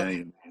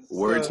 And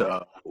word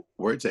to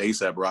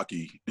ASAP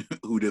Rocky,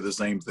 who did the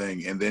same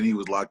thing, and then he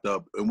was locked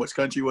up. In which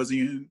country was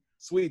he in?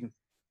 Sweden.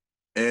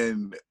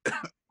 And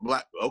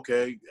black.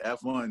 Okay, have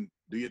fun,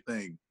 do your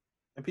thing.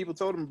 And people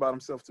told him about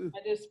himself too.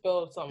 I just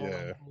spilled something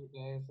on my food,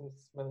 guys.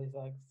 This really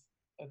sucks.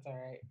 That's all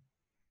right.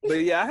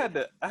 But yeah, I had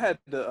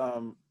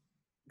to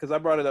because I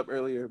brought it up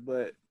earlier,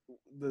 but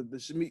the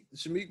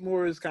Shamik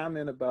Moore's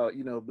comment about,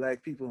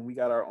 black people and we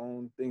got our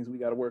own things we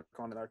got to work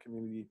on in our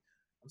community.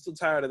 I'm so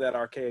tired of that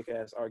archaic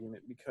ass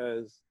argument,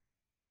 because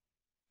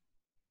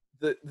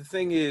the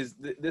thing is,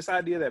 this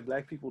idea that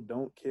black people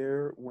don't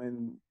care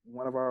when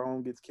one of our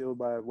own gets killed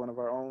by one of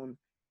our own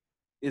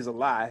is a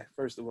lie,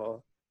 first of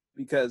all.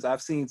 Because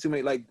I've seen too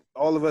many, like,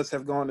 all of us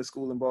have gone to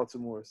school in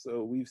Baltimore.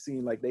 So we've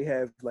seen, like, they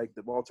have, like,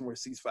 the Baltimore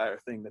ceasefire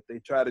thing that they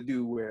try to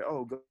do where,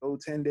 go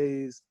 10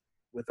 days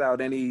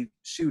without any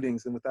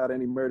shootings and without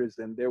any murders.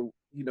 And they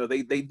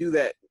do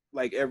that,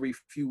 like, every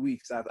few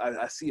weeks.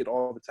 I see it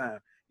all the time.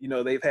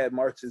 They've had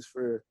marches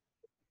for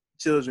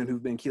children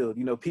who've been killed.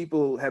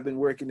 People have been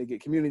working to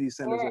get community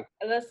centers.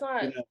 Let's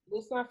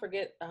not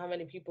forget how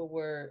many people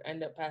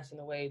end up passing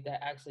away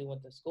that actually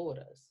went to school with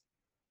us.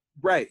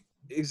 Right.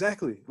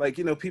 Exactly. Like,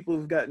 people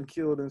have gotten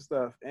killed and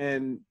stuff,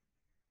 and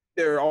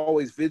there are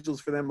always vigils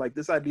for them. Like,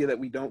 this idea that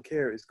we don't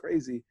care is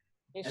crazy.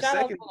 And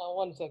hold on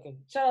 1 second.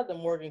 Shout out to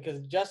Morgan,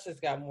 because Justice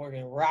got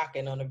Morgan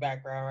rocking on the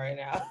background right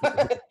now.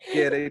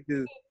 Yeah, they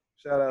do.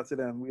 Shout out to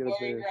them. We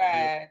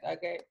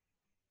okay.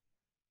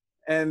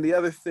 And the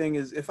other thing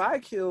is, if I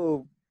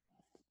kill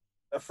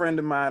a friend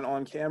of mine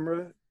on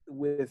camera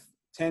with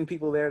 10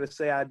 people there to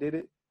say I did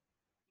it,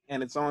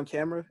 and it's on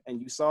camera, and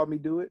you saw me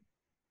do it,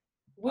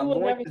 we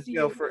will never see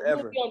you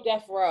forever. We'll be on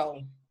death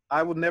row.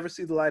 I will never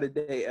see the light of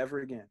day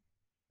ever again.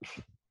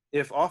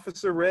 If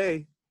Officer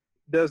Ray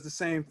does the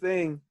same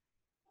thing,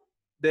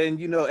 then,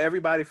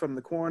 everybody from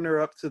the coroner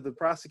up to the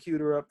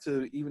prosecutor up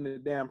to even the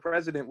damn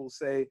president will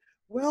say,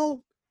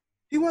 well,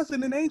 he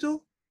wasn't an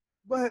angel,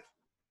 but,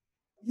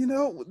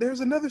 there's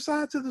another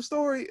side to the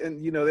story.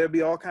 And, there'll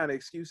be all kind of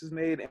excuses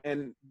made,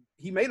 and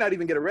he may not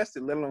even get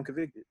arrested, let alone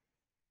convicted.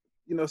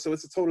 So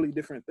it's a totally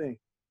different thing.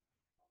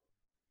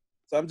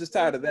 So I'm just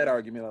tired of that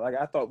argument. Like,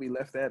 I thought we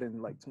left that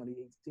in, like,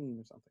 2018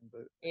 or something.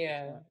 But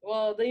yeah,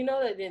 well, they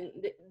didn't.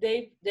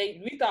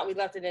 We thought we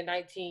left it in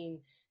 19.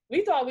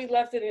 We thought we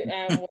left it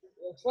when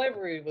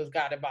slavery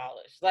got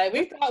abolished. Like,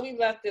 we thought we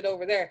left it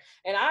over there.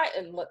 And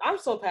I'm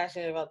so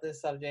passionate about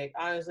this subject,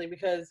 honestly,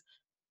 because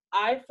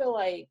I feel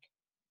like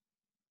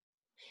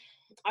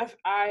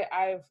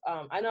I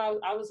know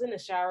I was in the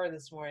shower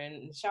this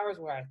morning. The shower's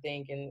where I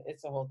think, and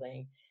it's the whole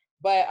thing.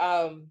 But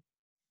I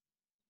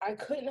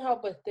couldn't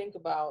help but think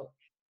about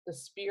the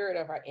spirit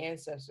of our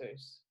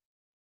ancestors.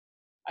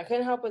 I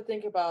couldn't help but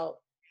think about,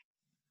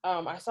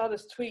 I saw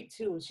this tweet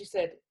too. She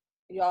said,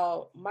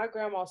 y'all, my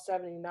grandma's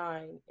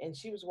 79 and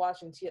she was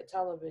watching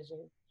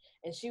television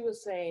and she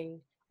was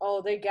saying,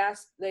 oh, they tear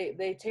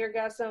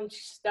gas them.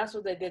 That's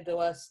what they did to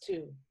us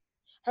too.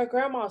 Her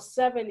grandma's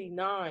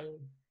 79.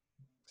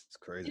 It's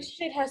crazy. This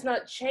shit has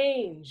not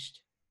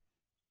changed.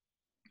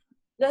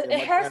 It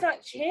has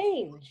not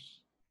changed.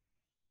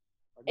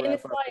 And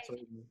it's like,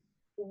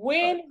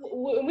 when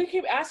we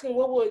keep asking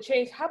what will it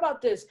change, how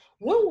about this?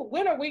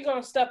 When are we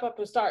gonna step up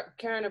and start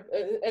caring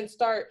and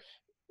start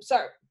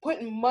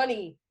putting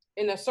money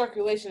in the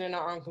circulation in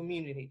our own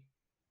community?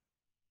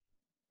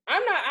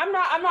 I'm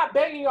not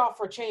begging y'all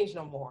for change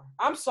no more.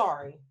 I'm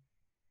sorry,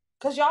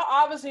 because y'all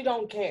obviously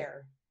don't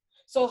care.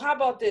 So how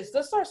about this?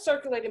 Let's start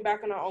circulating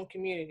back in our own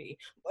community.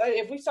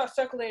 If we start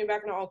circulating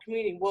back in our own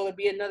community, will it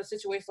be another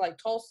situation like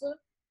Tulsa,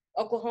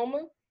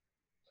 Oklahoma,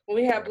 when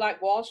we had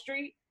Black Wall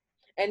Street?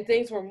 And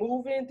things were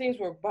moving, things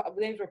were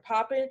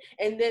popping,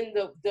 and then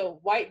the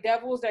white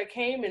devils that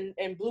came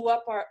and blew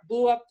up our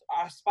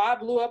spot,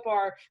 blew up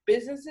our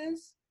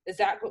businesses. Is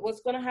that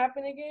what's going to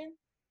happen again?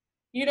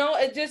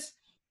 It's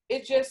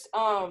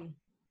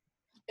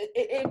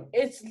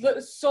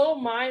so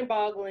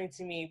mind-boggling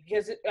to me,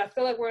 because I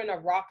feel like we're in a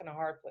rock and a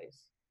hard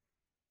place.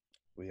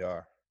 We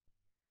are,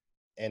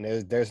 and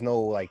there's no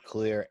like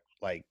clear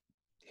like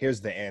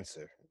here's the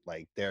answer.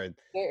 Like there is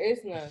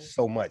none. It's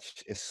so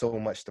much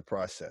to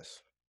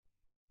process.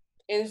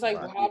 And it's like,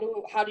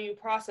 how do you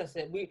process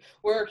it?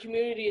 We're a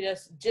community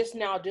that's just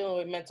now dealing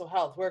with mental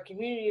health. We're a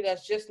community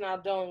that's just now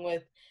dealing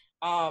with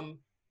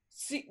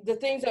the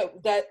things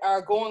that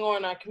are going on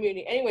in our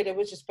community anyway,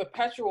 which is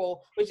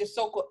perpetual, which is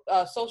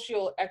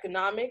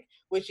socioeconomic,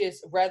 which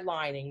is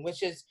redlining,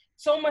 which is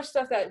so much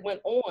stuff that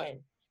went on.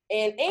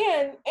 And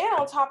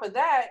on top of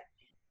that,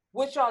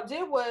 what y'all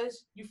did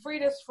was you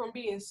freed us from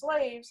being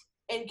slaves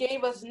and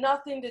gave us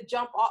nothing to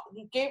jump off.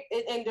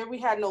 And then we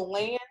had no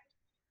land.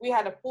 We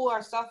had to pull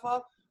our stuff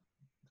up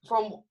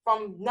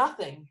from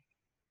nothing,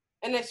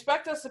 and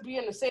expect us to be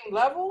in the same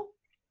level.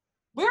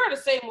 We're at the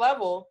same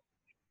level.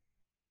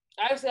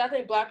 Actually, I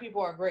think Black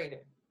people are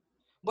greater,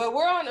 but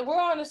we're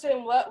on the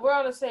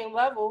same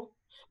level,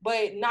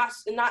 but not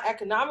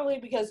economically,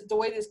 because the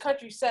way this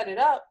country set it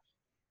up,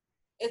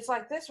 it's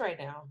like this right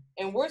now,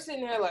 and we're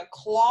sitting here like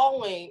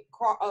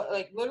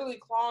literally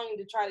clawing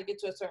to try to get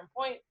to a certain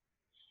point,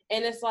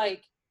 and it's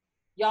like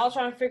y'all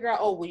trying to figure out,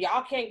 oh well,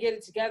 y'all can't get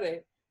it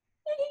together.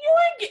 You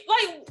ain't get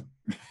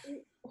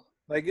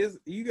like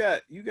you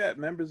got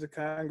members of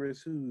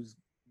Congress whose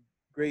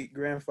great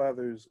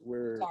grandfathers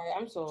were. Sorry,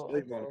 I'm so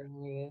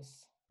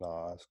this.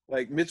 Nah,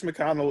 like Mitch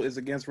McConnell is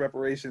against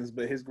reparations,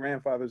 but his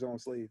grandfathers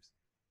owned slaves.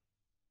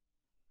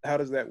 How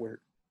does that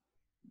work?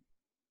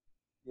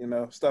 You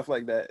know, stuff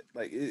like that.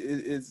 Like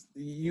it's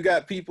you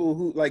got people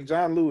who like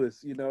John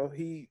Lewis. You know,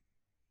 he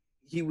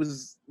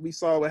was. We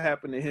saw what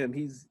happened to him.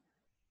 He's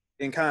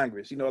in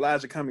Congress. You know,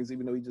 Elijah Cummings,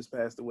 even though he just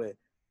passed away,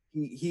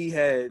 he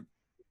had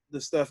the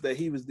stuff that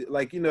he was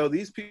like. You know,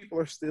 these people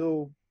are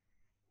still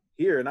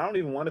here, and I don't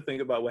even want to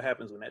think about what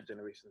happens when that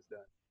generation is done.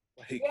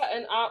 Like, yeah,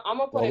 and I'm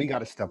gonna play. well, we got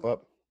to step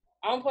up.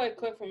 I'm gonna play a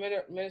clip from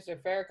Minister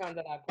Farrakhan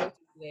that I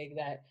posted today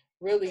that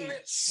really.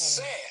 It's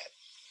sad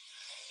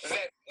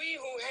that we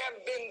who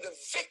have been the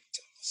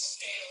victims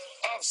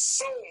of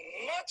so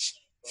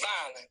much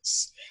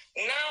violence,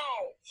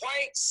 now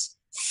whites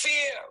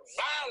fear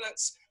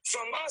violence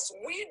from us.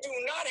 We do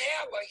not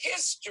have a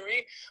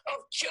history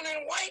of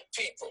killing white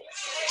people.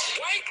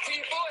 White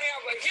people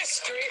have a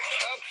history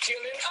of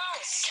killing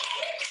us.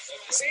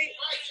 See,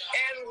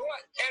 and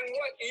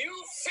what you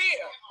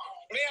fear,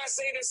 may I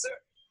say this, sir?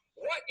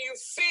 What you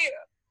fear,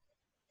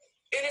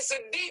 it is a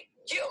deep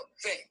guilt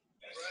thing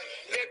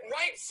that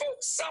white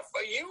folks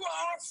suffer. You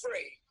are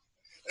afraid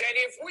that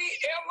if we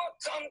ever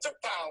come to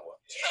power,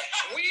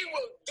 we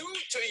will do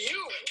to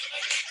you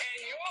and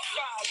your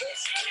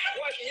fathers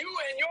what you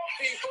and your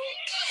people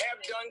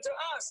have done to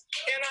us.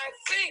 And I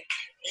think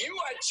you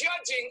are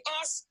judging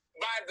us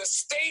by the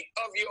state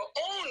of your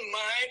own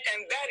mind,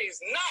 and that is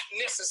not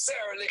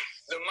necessarily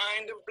the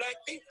mind of Black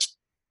people.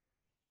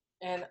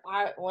 And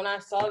when I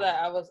saw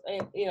that, I was,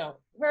 you know,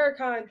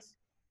 Farrakhan's,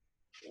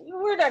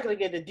 we're not going to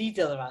get the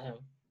details about him.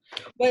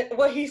 But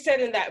what he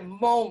said in that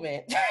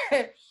moment,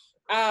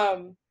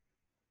 I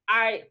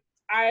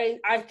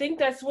think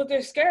that's what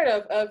they're scared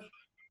of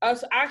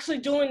us actually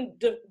doing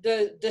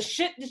the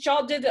shit that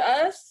y'all did to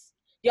us.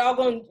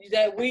 Y'all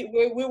we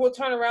will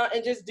turn around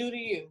and just do to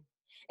you.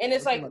 And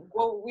it's like,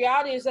 well,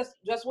 reality is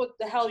just what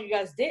the hell you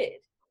guys did.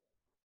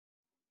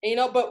 And, you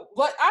know,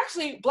 but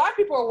actually, Black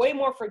people are way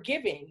more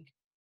forgiving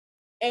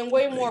and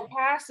way more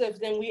passive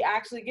than we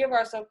actually give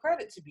ourselves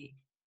credit to be.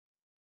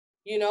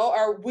 You know,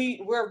 or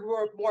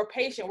we're more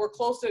patient. We're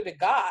closer to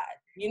God.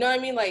 You know what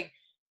I mean? Like,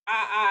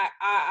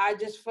 I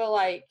just feel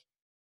like,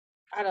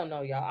 I don't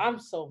know, y'all. I'm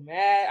so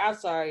mad. I'm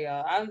sorry,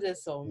 y'all. I'm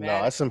just so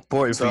mad. No, it's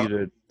important for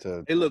you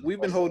to. Hey, look, we've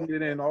been holding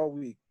it in all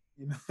week.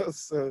 You know,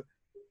 so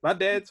my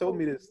dad told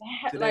me this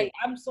today. Like,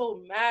 I'm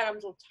so mad. I'm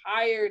so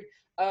tired,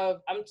 and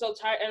I'm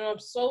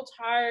so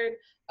tired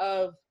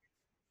of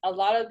a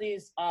lot of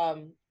these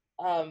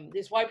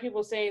white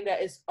people saying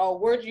that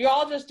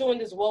y'all just doing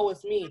this woe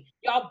with me.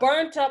 Y'all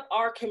burnt up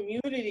our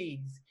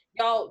communities.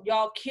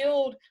 Y'all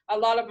killed a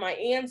lot of my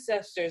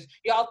ancestors.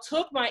 Y'all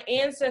took my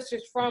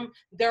ancestors from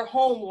their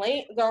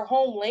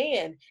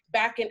homeland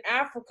back in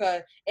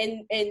Africa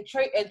and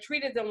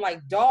treated them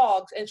like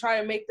dogs and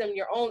try to make them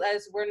your own,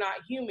 as we're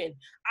not human.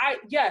 I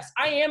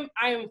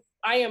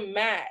am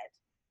mad.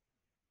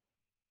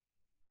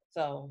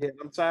 So yeah,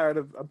 I'm tired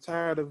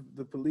of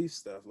the police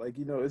stuff. Like,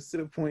 you know, it's to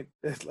the point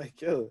that, like,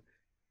 yo,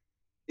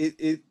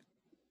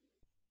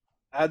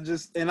 I'm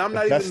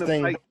not even the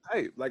fight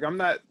type. Like, I'm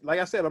not, like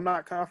I said, I'm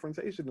not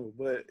confrontational,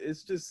 but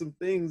it's just some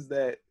things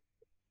that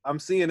I'm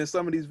seeing in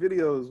some of these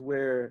videos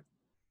where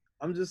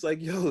I'm just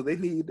like, yo, they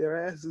need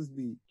their asses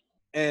beat.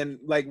 And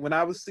like, when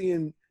I was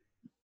seeing,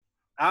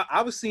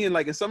 I was seeing,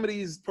 like, in some of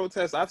these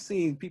protests, I've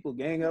seen people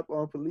gang up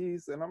on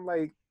police, and I'm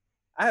like,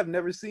 I have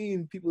never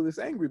seen people this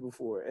angry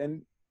before.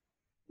 And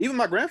even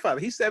my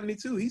grandfather, he's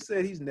 72. He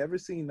said he's never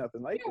seen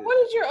nothing like this.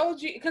 What is your OG?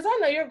 Because I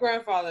know your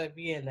grandfather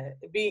be in it,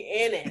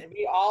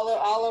 be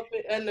all up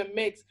in the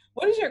mix.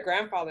 What is your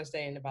grandfather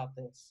saying about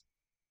this?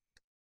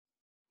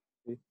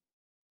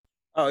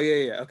 Oh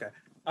yeah, okay.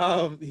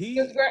 Let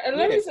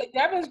me say,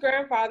 Devin's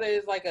grandfather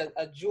is like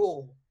a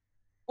jewel.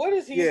 What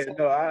is he? Yeah, saying?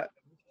 no,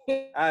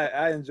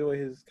 I enjoy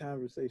his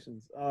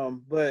conversations.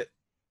 But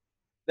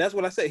that's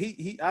what I said.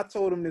 I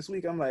told him this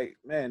week, I'm like,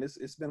 man,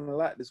 it's been a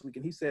lot this week.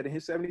 And he said in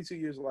his 72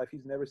 years of life,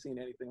 he's never seen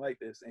anything like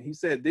this. And he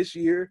said this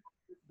year,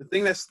 the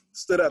thing that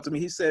stood out to me,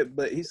 he said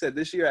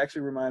this year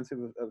actually reminds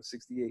him of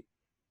 68.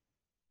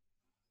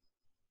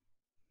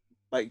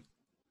 Like,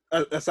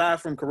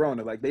 aside from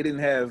Corona, like, they didn't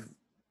have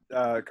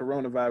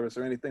coronavirus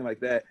or anything like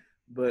that.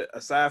 But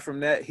aside from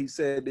that, he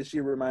said this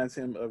year reminds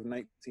him of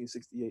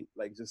 1968.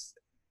 Like, just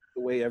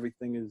the way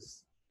everything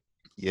is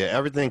Yeah,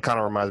 everything kind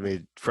of reminds me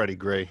of Freddie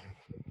Gray.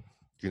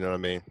 You know what I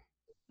mean?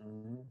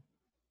 Mm-hmm.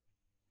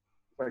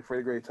 Like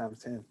Freddie Gray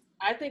times 10.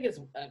 I think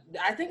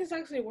it's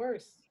actually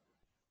worse.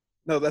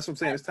 No, that's what I'm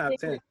saying. It's I times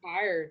think 10. we're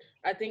tired.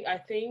 I think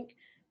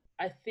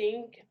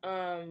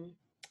uh,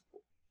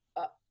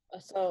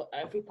 so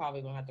we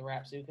probably gonna have to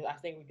wrap soon because I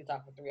think we could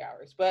talk for 3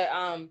 hours. But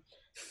I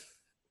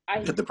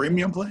Get the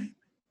premium plan.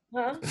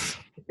 huh?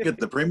 Get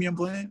the premium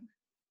plan.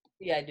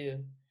 Yeah, I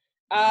do.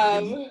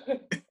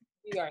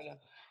 You already know.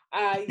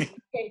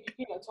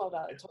 $12 a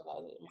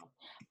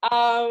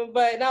month.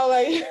 But no,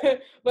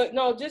 like, but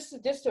no,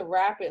 just to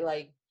wrap it,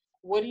 like,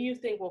 what do you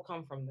think will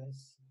come from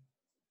this?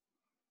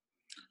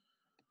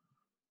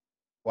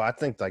 Well, I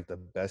think like the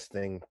best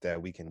thing that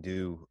we can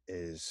do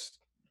is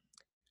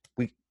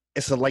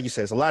like you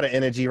said, it's a lot of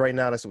energy right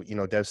now. That's what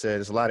Dev said.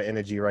 It's a lot of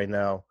energy right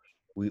now.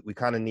 We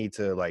kind of need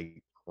to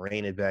like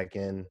rein it back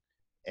in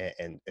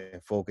and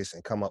focus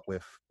and come up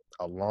with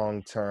a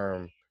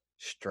long-term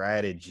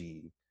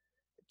strategy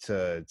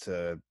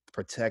to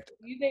protect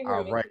You think we're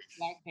our missing rights.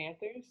 Black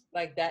Panthers,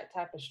 like that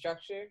type of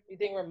structure? You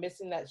think we're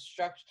missing that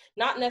structure?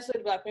 Not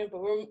necessarily Black Panther,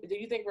 but do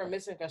you think we're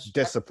missing a structure?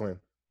 Discipline.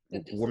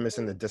 We're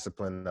missing the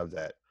discipline of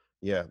that.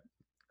 Yeah.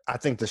 I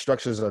think the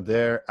structures are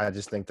there. I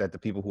just think that the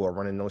people who are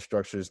running those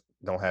structures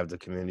don't have the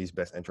community's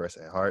best interests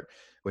at heart,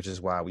 which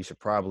is why we should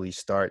probably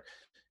start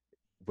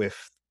with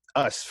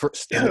us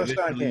first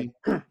individually.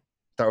 Start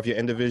with your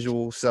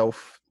individual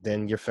self,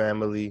 then your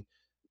family,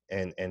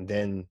 and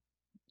then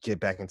get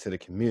back into the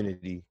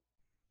community.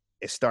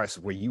 It starts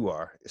where you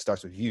are. It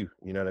starts with you.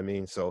 You know what I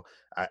mean? So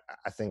I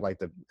think like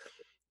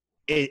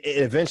it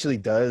eventually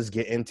does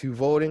get into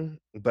voting,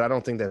 but I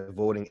don't think that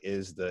voting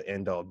is the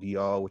end all be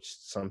all, which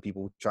some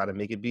people try to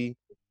make it be.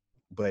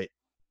 But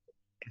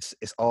it's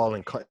all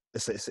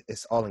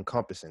it's all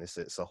encompassing.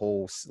 It's a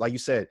whole, like you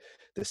said,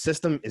 the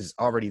system is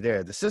already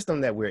there. The system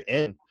that we're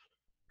in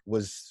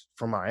was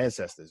from our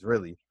ancestors,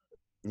 really.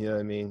 You know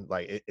what I mean?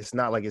 Like it's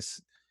not like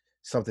it's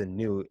something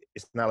new.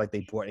 It's not like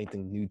they brought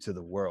anything new to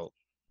the world.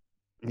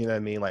 You know what I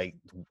mean? Like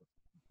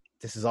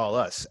this is all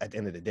us at the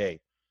end of the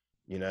day.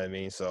 You know what I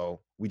mean? So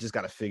we just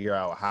got to figure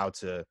out how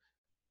to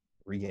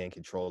regain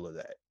control of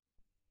that,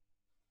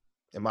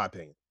 in my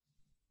opinion.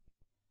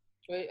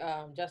 Wait,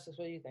 Justice,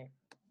 what do you think?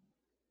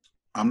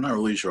 I'm not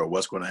really sure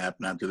what's going to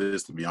happen after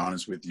this, to be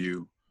honest with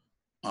you.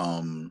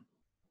 I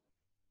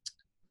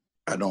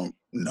don't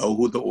know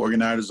who the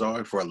organizers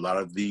are for a lot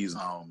of these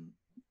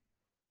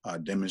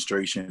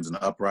demonstrations and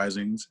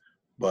uprisings,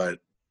 but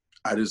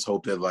I just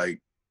hope that like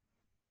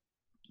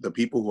the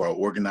people who are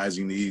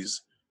organizing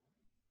these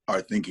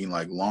are thinking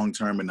like long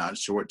term and not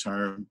short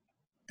term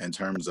in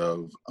terms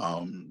of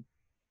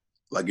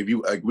like if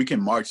you like we can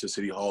march to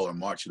City Hall or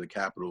march to the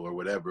Capitol or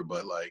whatever,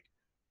 but like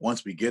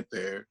once we get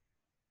there,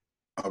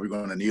 are we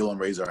going to kneel and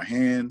raise our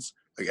hands?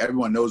 Like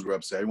everyone knows we're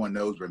upset, everyone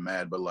knows we're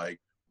mad, but like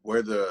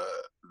where the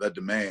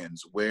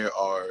demands? Where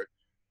are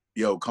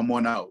come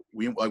on out?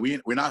 We're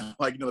not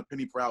like the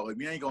penny proud. Like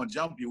we ain't gonna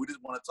jump you. We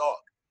just want to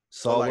talk.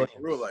 So like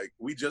for real, like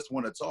we just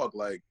want to talk.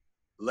 Like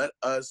let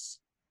us.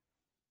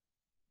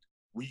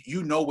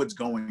 You know what's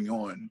going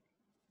on,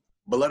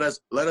 but let us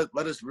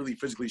really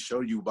physically show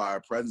you by our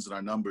presence and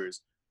our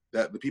numbers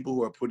that the people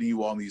who are putting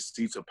you on these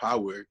seats of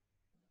power,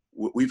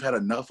 we've had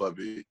enough of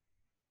it.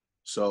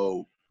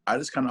 So I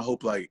just kind of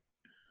hope I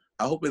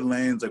hope it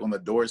lands like on the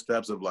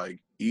doorsteps of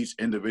like each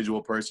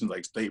individual person,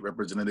 like state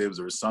representatives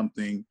or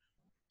something,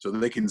 so that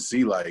they can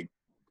see like,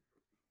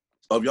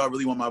 oh, if y'all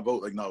really want my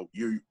vote, like no,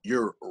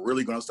 you're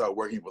really gonna start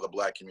working for the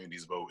Black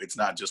community's vote. It's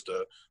not just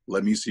a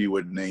let me see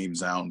what name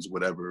sounds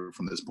whatever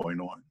from this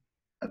point on.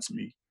 That's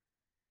me.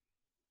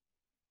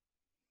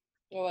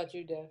 What about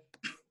you, Dev?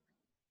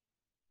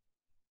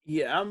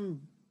 Yeah,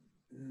 I'm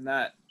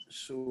not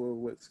sure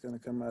what's gonna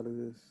come out of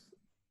this,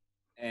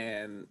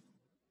 and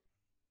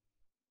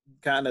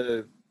kind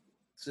of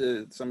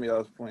to some of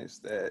y'all's points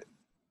that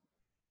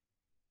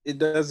it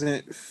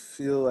doesn't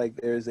feel like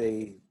there's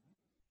a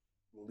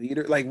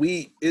leader. Like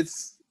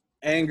it's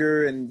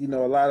anger and a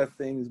lot of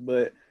things,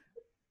 but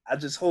I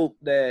just hope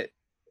that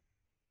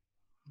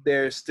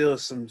there's still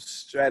some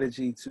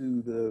strategy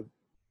to the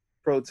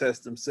protests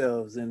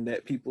themselves and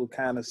that people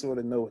kind of sort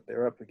of know what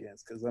they're up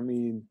against. Because I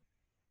mean,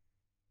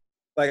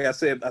 like I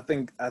said, I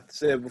think I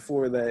said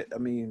before that, I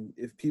mean,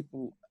 if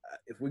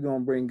we're gonna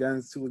bring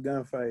guns to a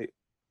gunfight,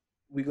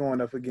 we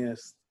going up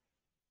against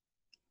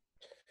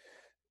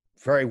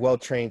very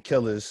well-trained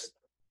killers,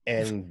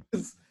 and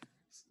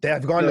they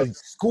have gone to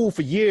school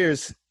for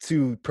years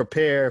to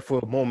prepare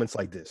for moments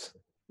like this.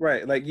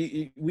 Right. Like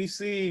we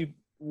see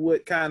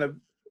what kind of,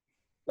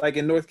 like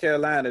in North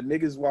Carolina,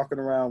 niggas walking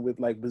around with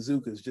like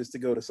bazookas just to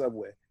go to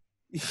Subway.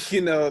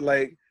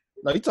 Like.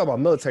 No, you talk about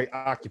military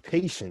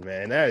occupation,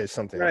 man. That is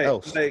something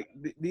else. Like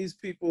these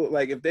people,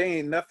 like if they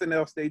ain't nothing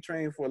else they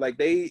train for, like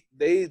they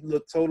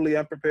look totally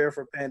unprepared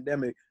for a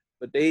pandemic,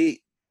 but they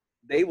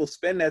will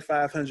spend that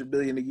 $500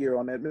 billion a year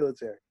on that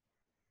military.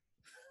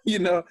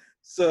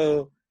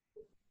 So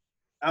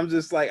I'm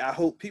just like, I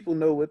hope people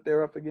know what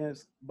they're up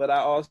against, but I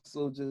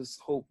also just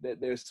hope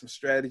that there's some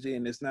strategy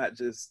and it's not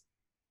just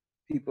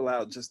people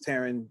out just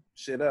tearing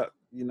shit up.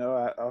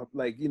 I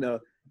like,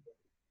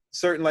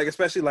 certain, like,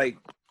 especially like,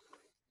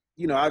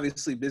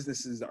 obviously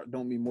businesses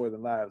don't mean more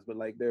than lives, but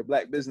like there are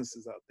black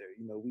businesses out there,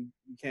 we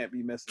can't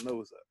be messing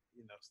those up,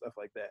 stuff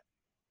like that.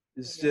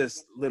 It's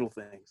just little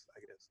things, I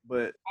guess.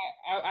 But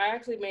I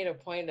actually made a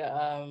point to,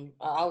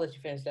 I'll let you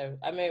finish that.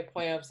 I made a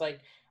point of like,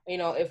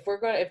 if we're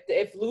gonna,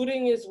 if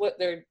looting is what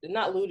they're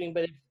not looting,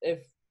 but if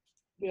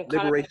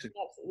liberation.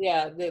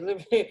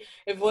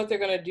 If what they're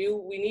gonna do,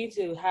 we need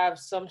to have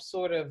some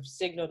sort of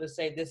signal to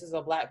say this is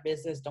a black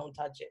business, don't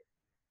touch it.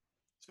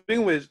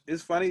 Speaking of which,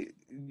 it's funny,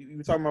 you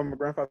were talking about my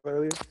grandfather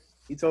earlier.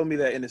 He told me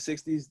that in the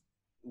 60s,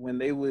 when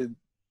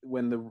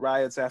the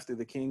riots after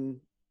the King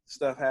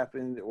stuff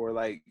happened, or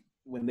like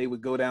when they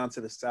would go down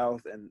to the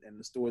South and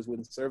the stores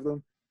wouldn't serve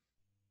them,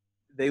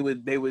 they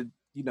would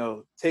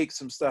take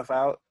some stuff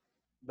out,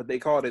 but they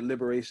called it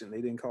liberation.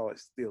 They didn't call it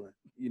stealing,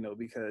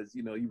 because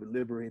you were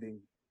liberating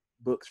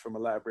books from a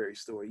library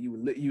store.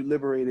 You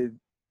liberated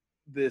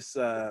this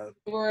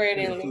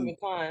liberating Louis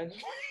Vuitton,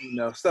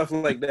 stuff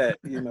like that,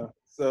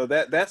 So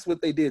that's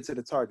what they did to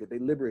the Target. They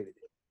liberated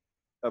it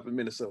up in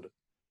Minnesota.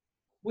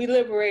 We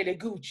liberated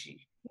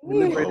Gucci. We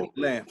liberated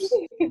lamps.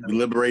 We're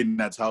liberating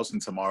that house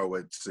and tomorrow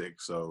at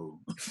 6. So,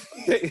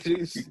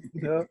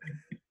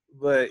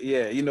 but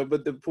yeah,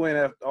 but the point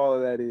after all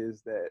of that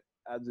is that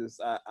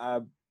I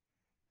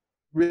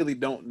really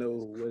don't know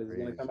what is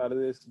going to come out of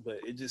this, but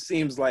it just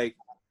seems like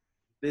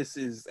this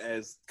is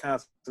as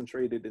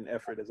concentrated an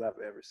effort as I've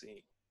ever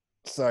seen.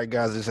 Sorry,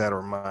 guys, just had a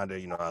reminder.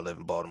 I live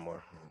in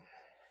Baltimore.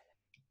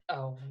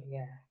 Oh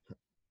yeah,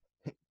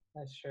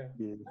 that's true.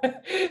 Yeah.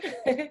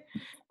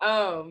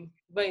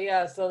 But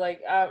yeah, so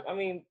like I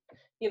mean,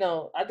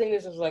 I think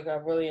this was like a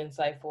really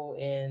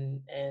insightful and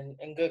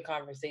good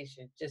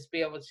conversation. Just be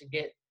able to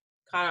get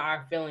kind of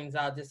our feelings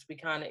out, just be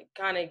kind of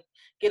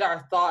get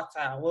our thoughts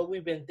out, what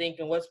we've been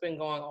thinking, what's been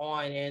going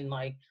on, and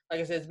like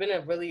I said, it's been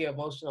a really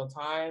emotional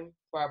time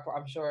for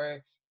I'm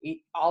sure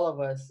all of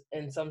us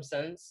in some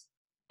sense,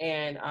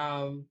 and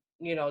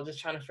just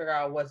trying to figure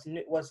out what's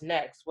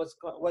next, what's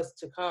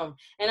to come,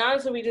 and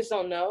honestly, we just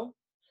don't know.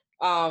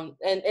 And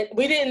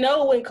we didn't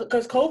know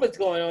because COVID's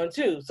going on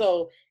too,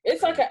 so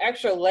it's like an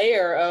extra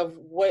layer of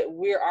what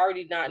we're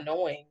already not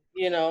knowing,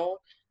 and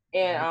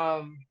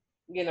and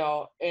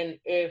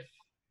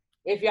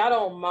if y'all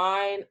don't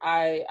mind,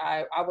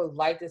 I would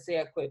like to say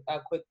a quick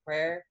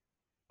prayer,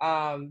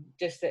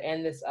 just to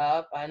end this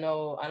up. I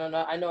know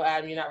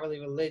Adam, you're not really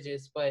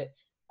religious, but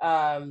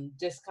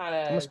just kind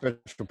of. I'm a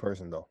spiritual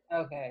person though.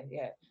 Okay,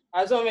 yeah.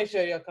 I just want to make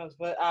sure y'all comes,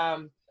 but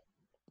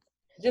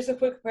just a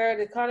quick prayer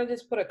to kind of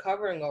just put a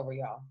covering over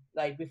y'all,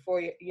 like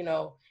before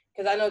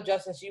because I know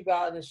Justin, you go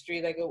out in the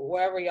street, like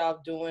wherever y'all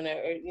doing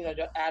it,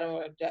 or Adam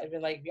or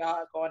Devin, like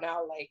y'all going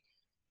out, like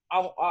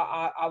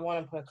I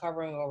want to put a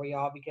covering over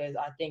y'all because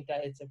I think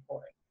that it's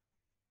important.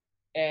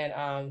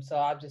 And so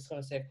I'm just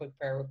going to say a quick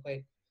prayer real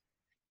quick.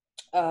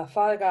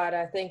 Father God,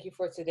 I thank you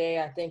for today.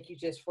 I thank you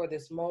just for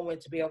this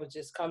moment to be able to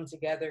just come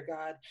together,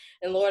 God.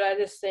 And Lord, I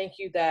just thank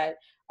you that,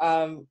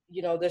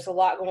 there's a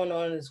lot going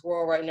on in this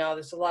world right now.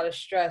 There's a lot of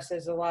stress.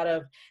 There's a lot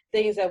of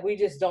things that we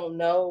just don't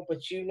know, but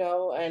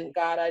And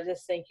God, I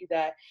just thank you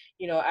that,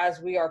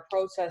 as we are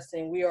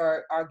protesting, we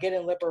are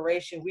getting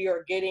liberation. We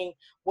are getting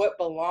what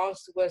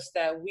belongs to us,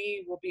 that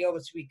we will be able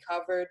to be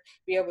covered,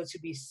 be able to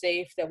be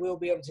safe, that we will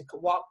be able to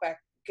walk back,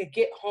 could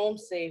get home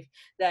safe,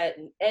 that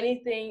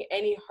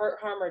any hurt,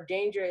 harm, or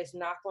danger is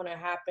not going to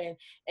happen.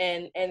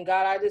 And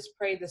God, I just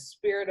pray the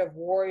spirit of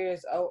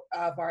warriors of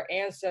our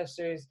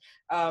ancestors,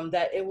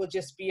 that it will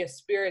just be a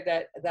spirit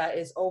that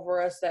is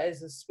over us, that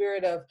is a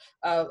spirit of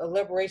a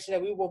liberation,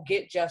 that we will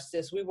get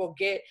justice. We will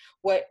get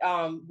what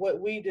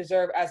we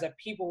deserve as a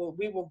people.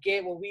 We will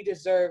get what we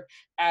deserve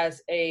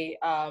as a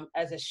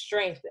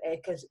strength,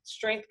 because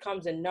strength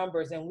comes in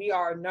numbers, and we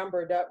are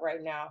numbered up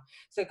right now.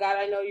 So God,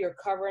 I know you're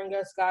covering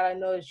us. God, I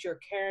know that you're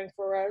caring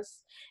for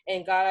us.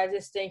 And God, I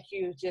just thank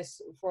you just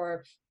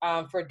for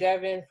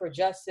Devin, for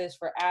Justice,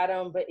 for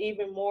Adam, but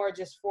even more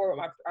just for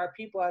our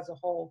people as a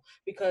whole,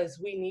 because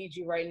we need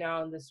you right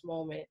now in this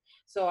moment.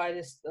 So I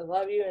just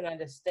love you, and I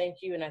just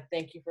thank you, and I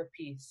thank you for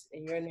peace.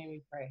 In your name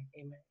we pray.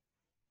 Amen.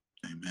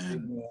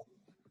 Amen.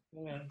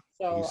 Amen.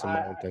 So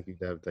thank you,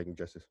 Dev. Thank you,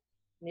 Justice.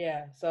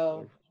 Yeah.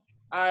 So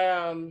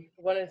I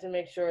wanted to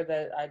make sure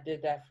that I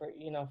did that for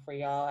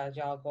y'all as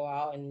y'all go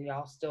out, and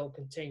y'all still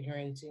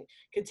continuing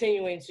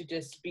to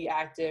just be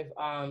active,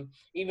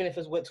 even if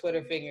it's with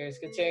Twitter figures,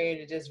 continue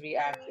to just be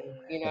active,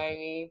 you know what I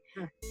mean?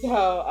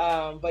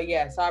 So but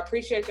yeah, so I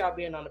appreciate y'all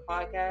being on the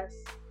podcast.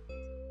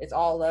 It's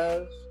all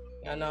love.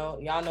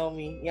 Y'all know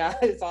me. Yeah,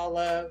 it's all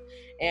love.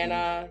 And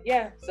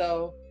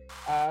so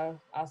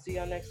I'll see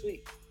y'all next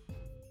week.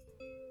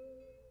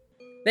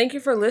 Thank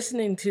you for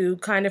listening to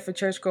Kind of a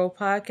Church Girl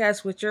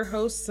podcast with your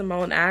host,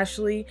 Simone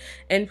Ashley.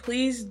 And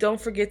please don't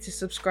forget to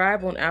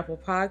subscribe on Apple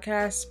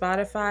Podcasts,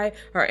 Spotify,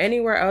 or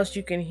anywhere else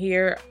you can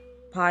hear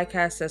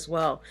podcasts as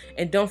well.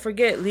 And don't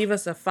forget, leave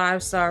us a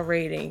 5-star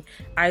rating.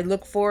 I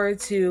look forward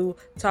to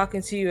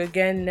talking to you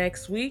again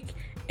next week,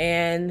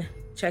 and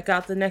check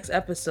out the next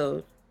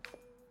episode.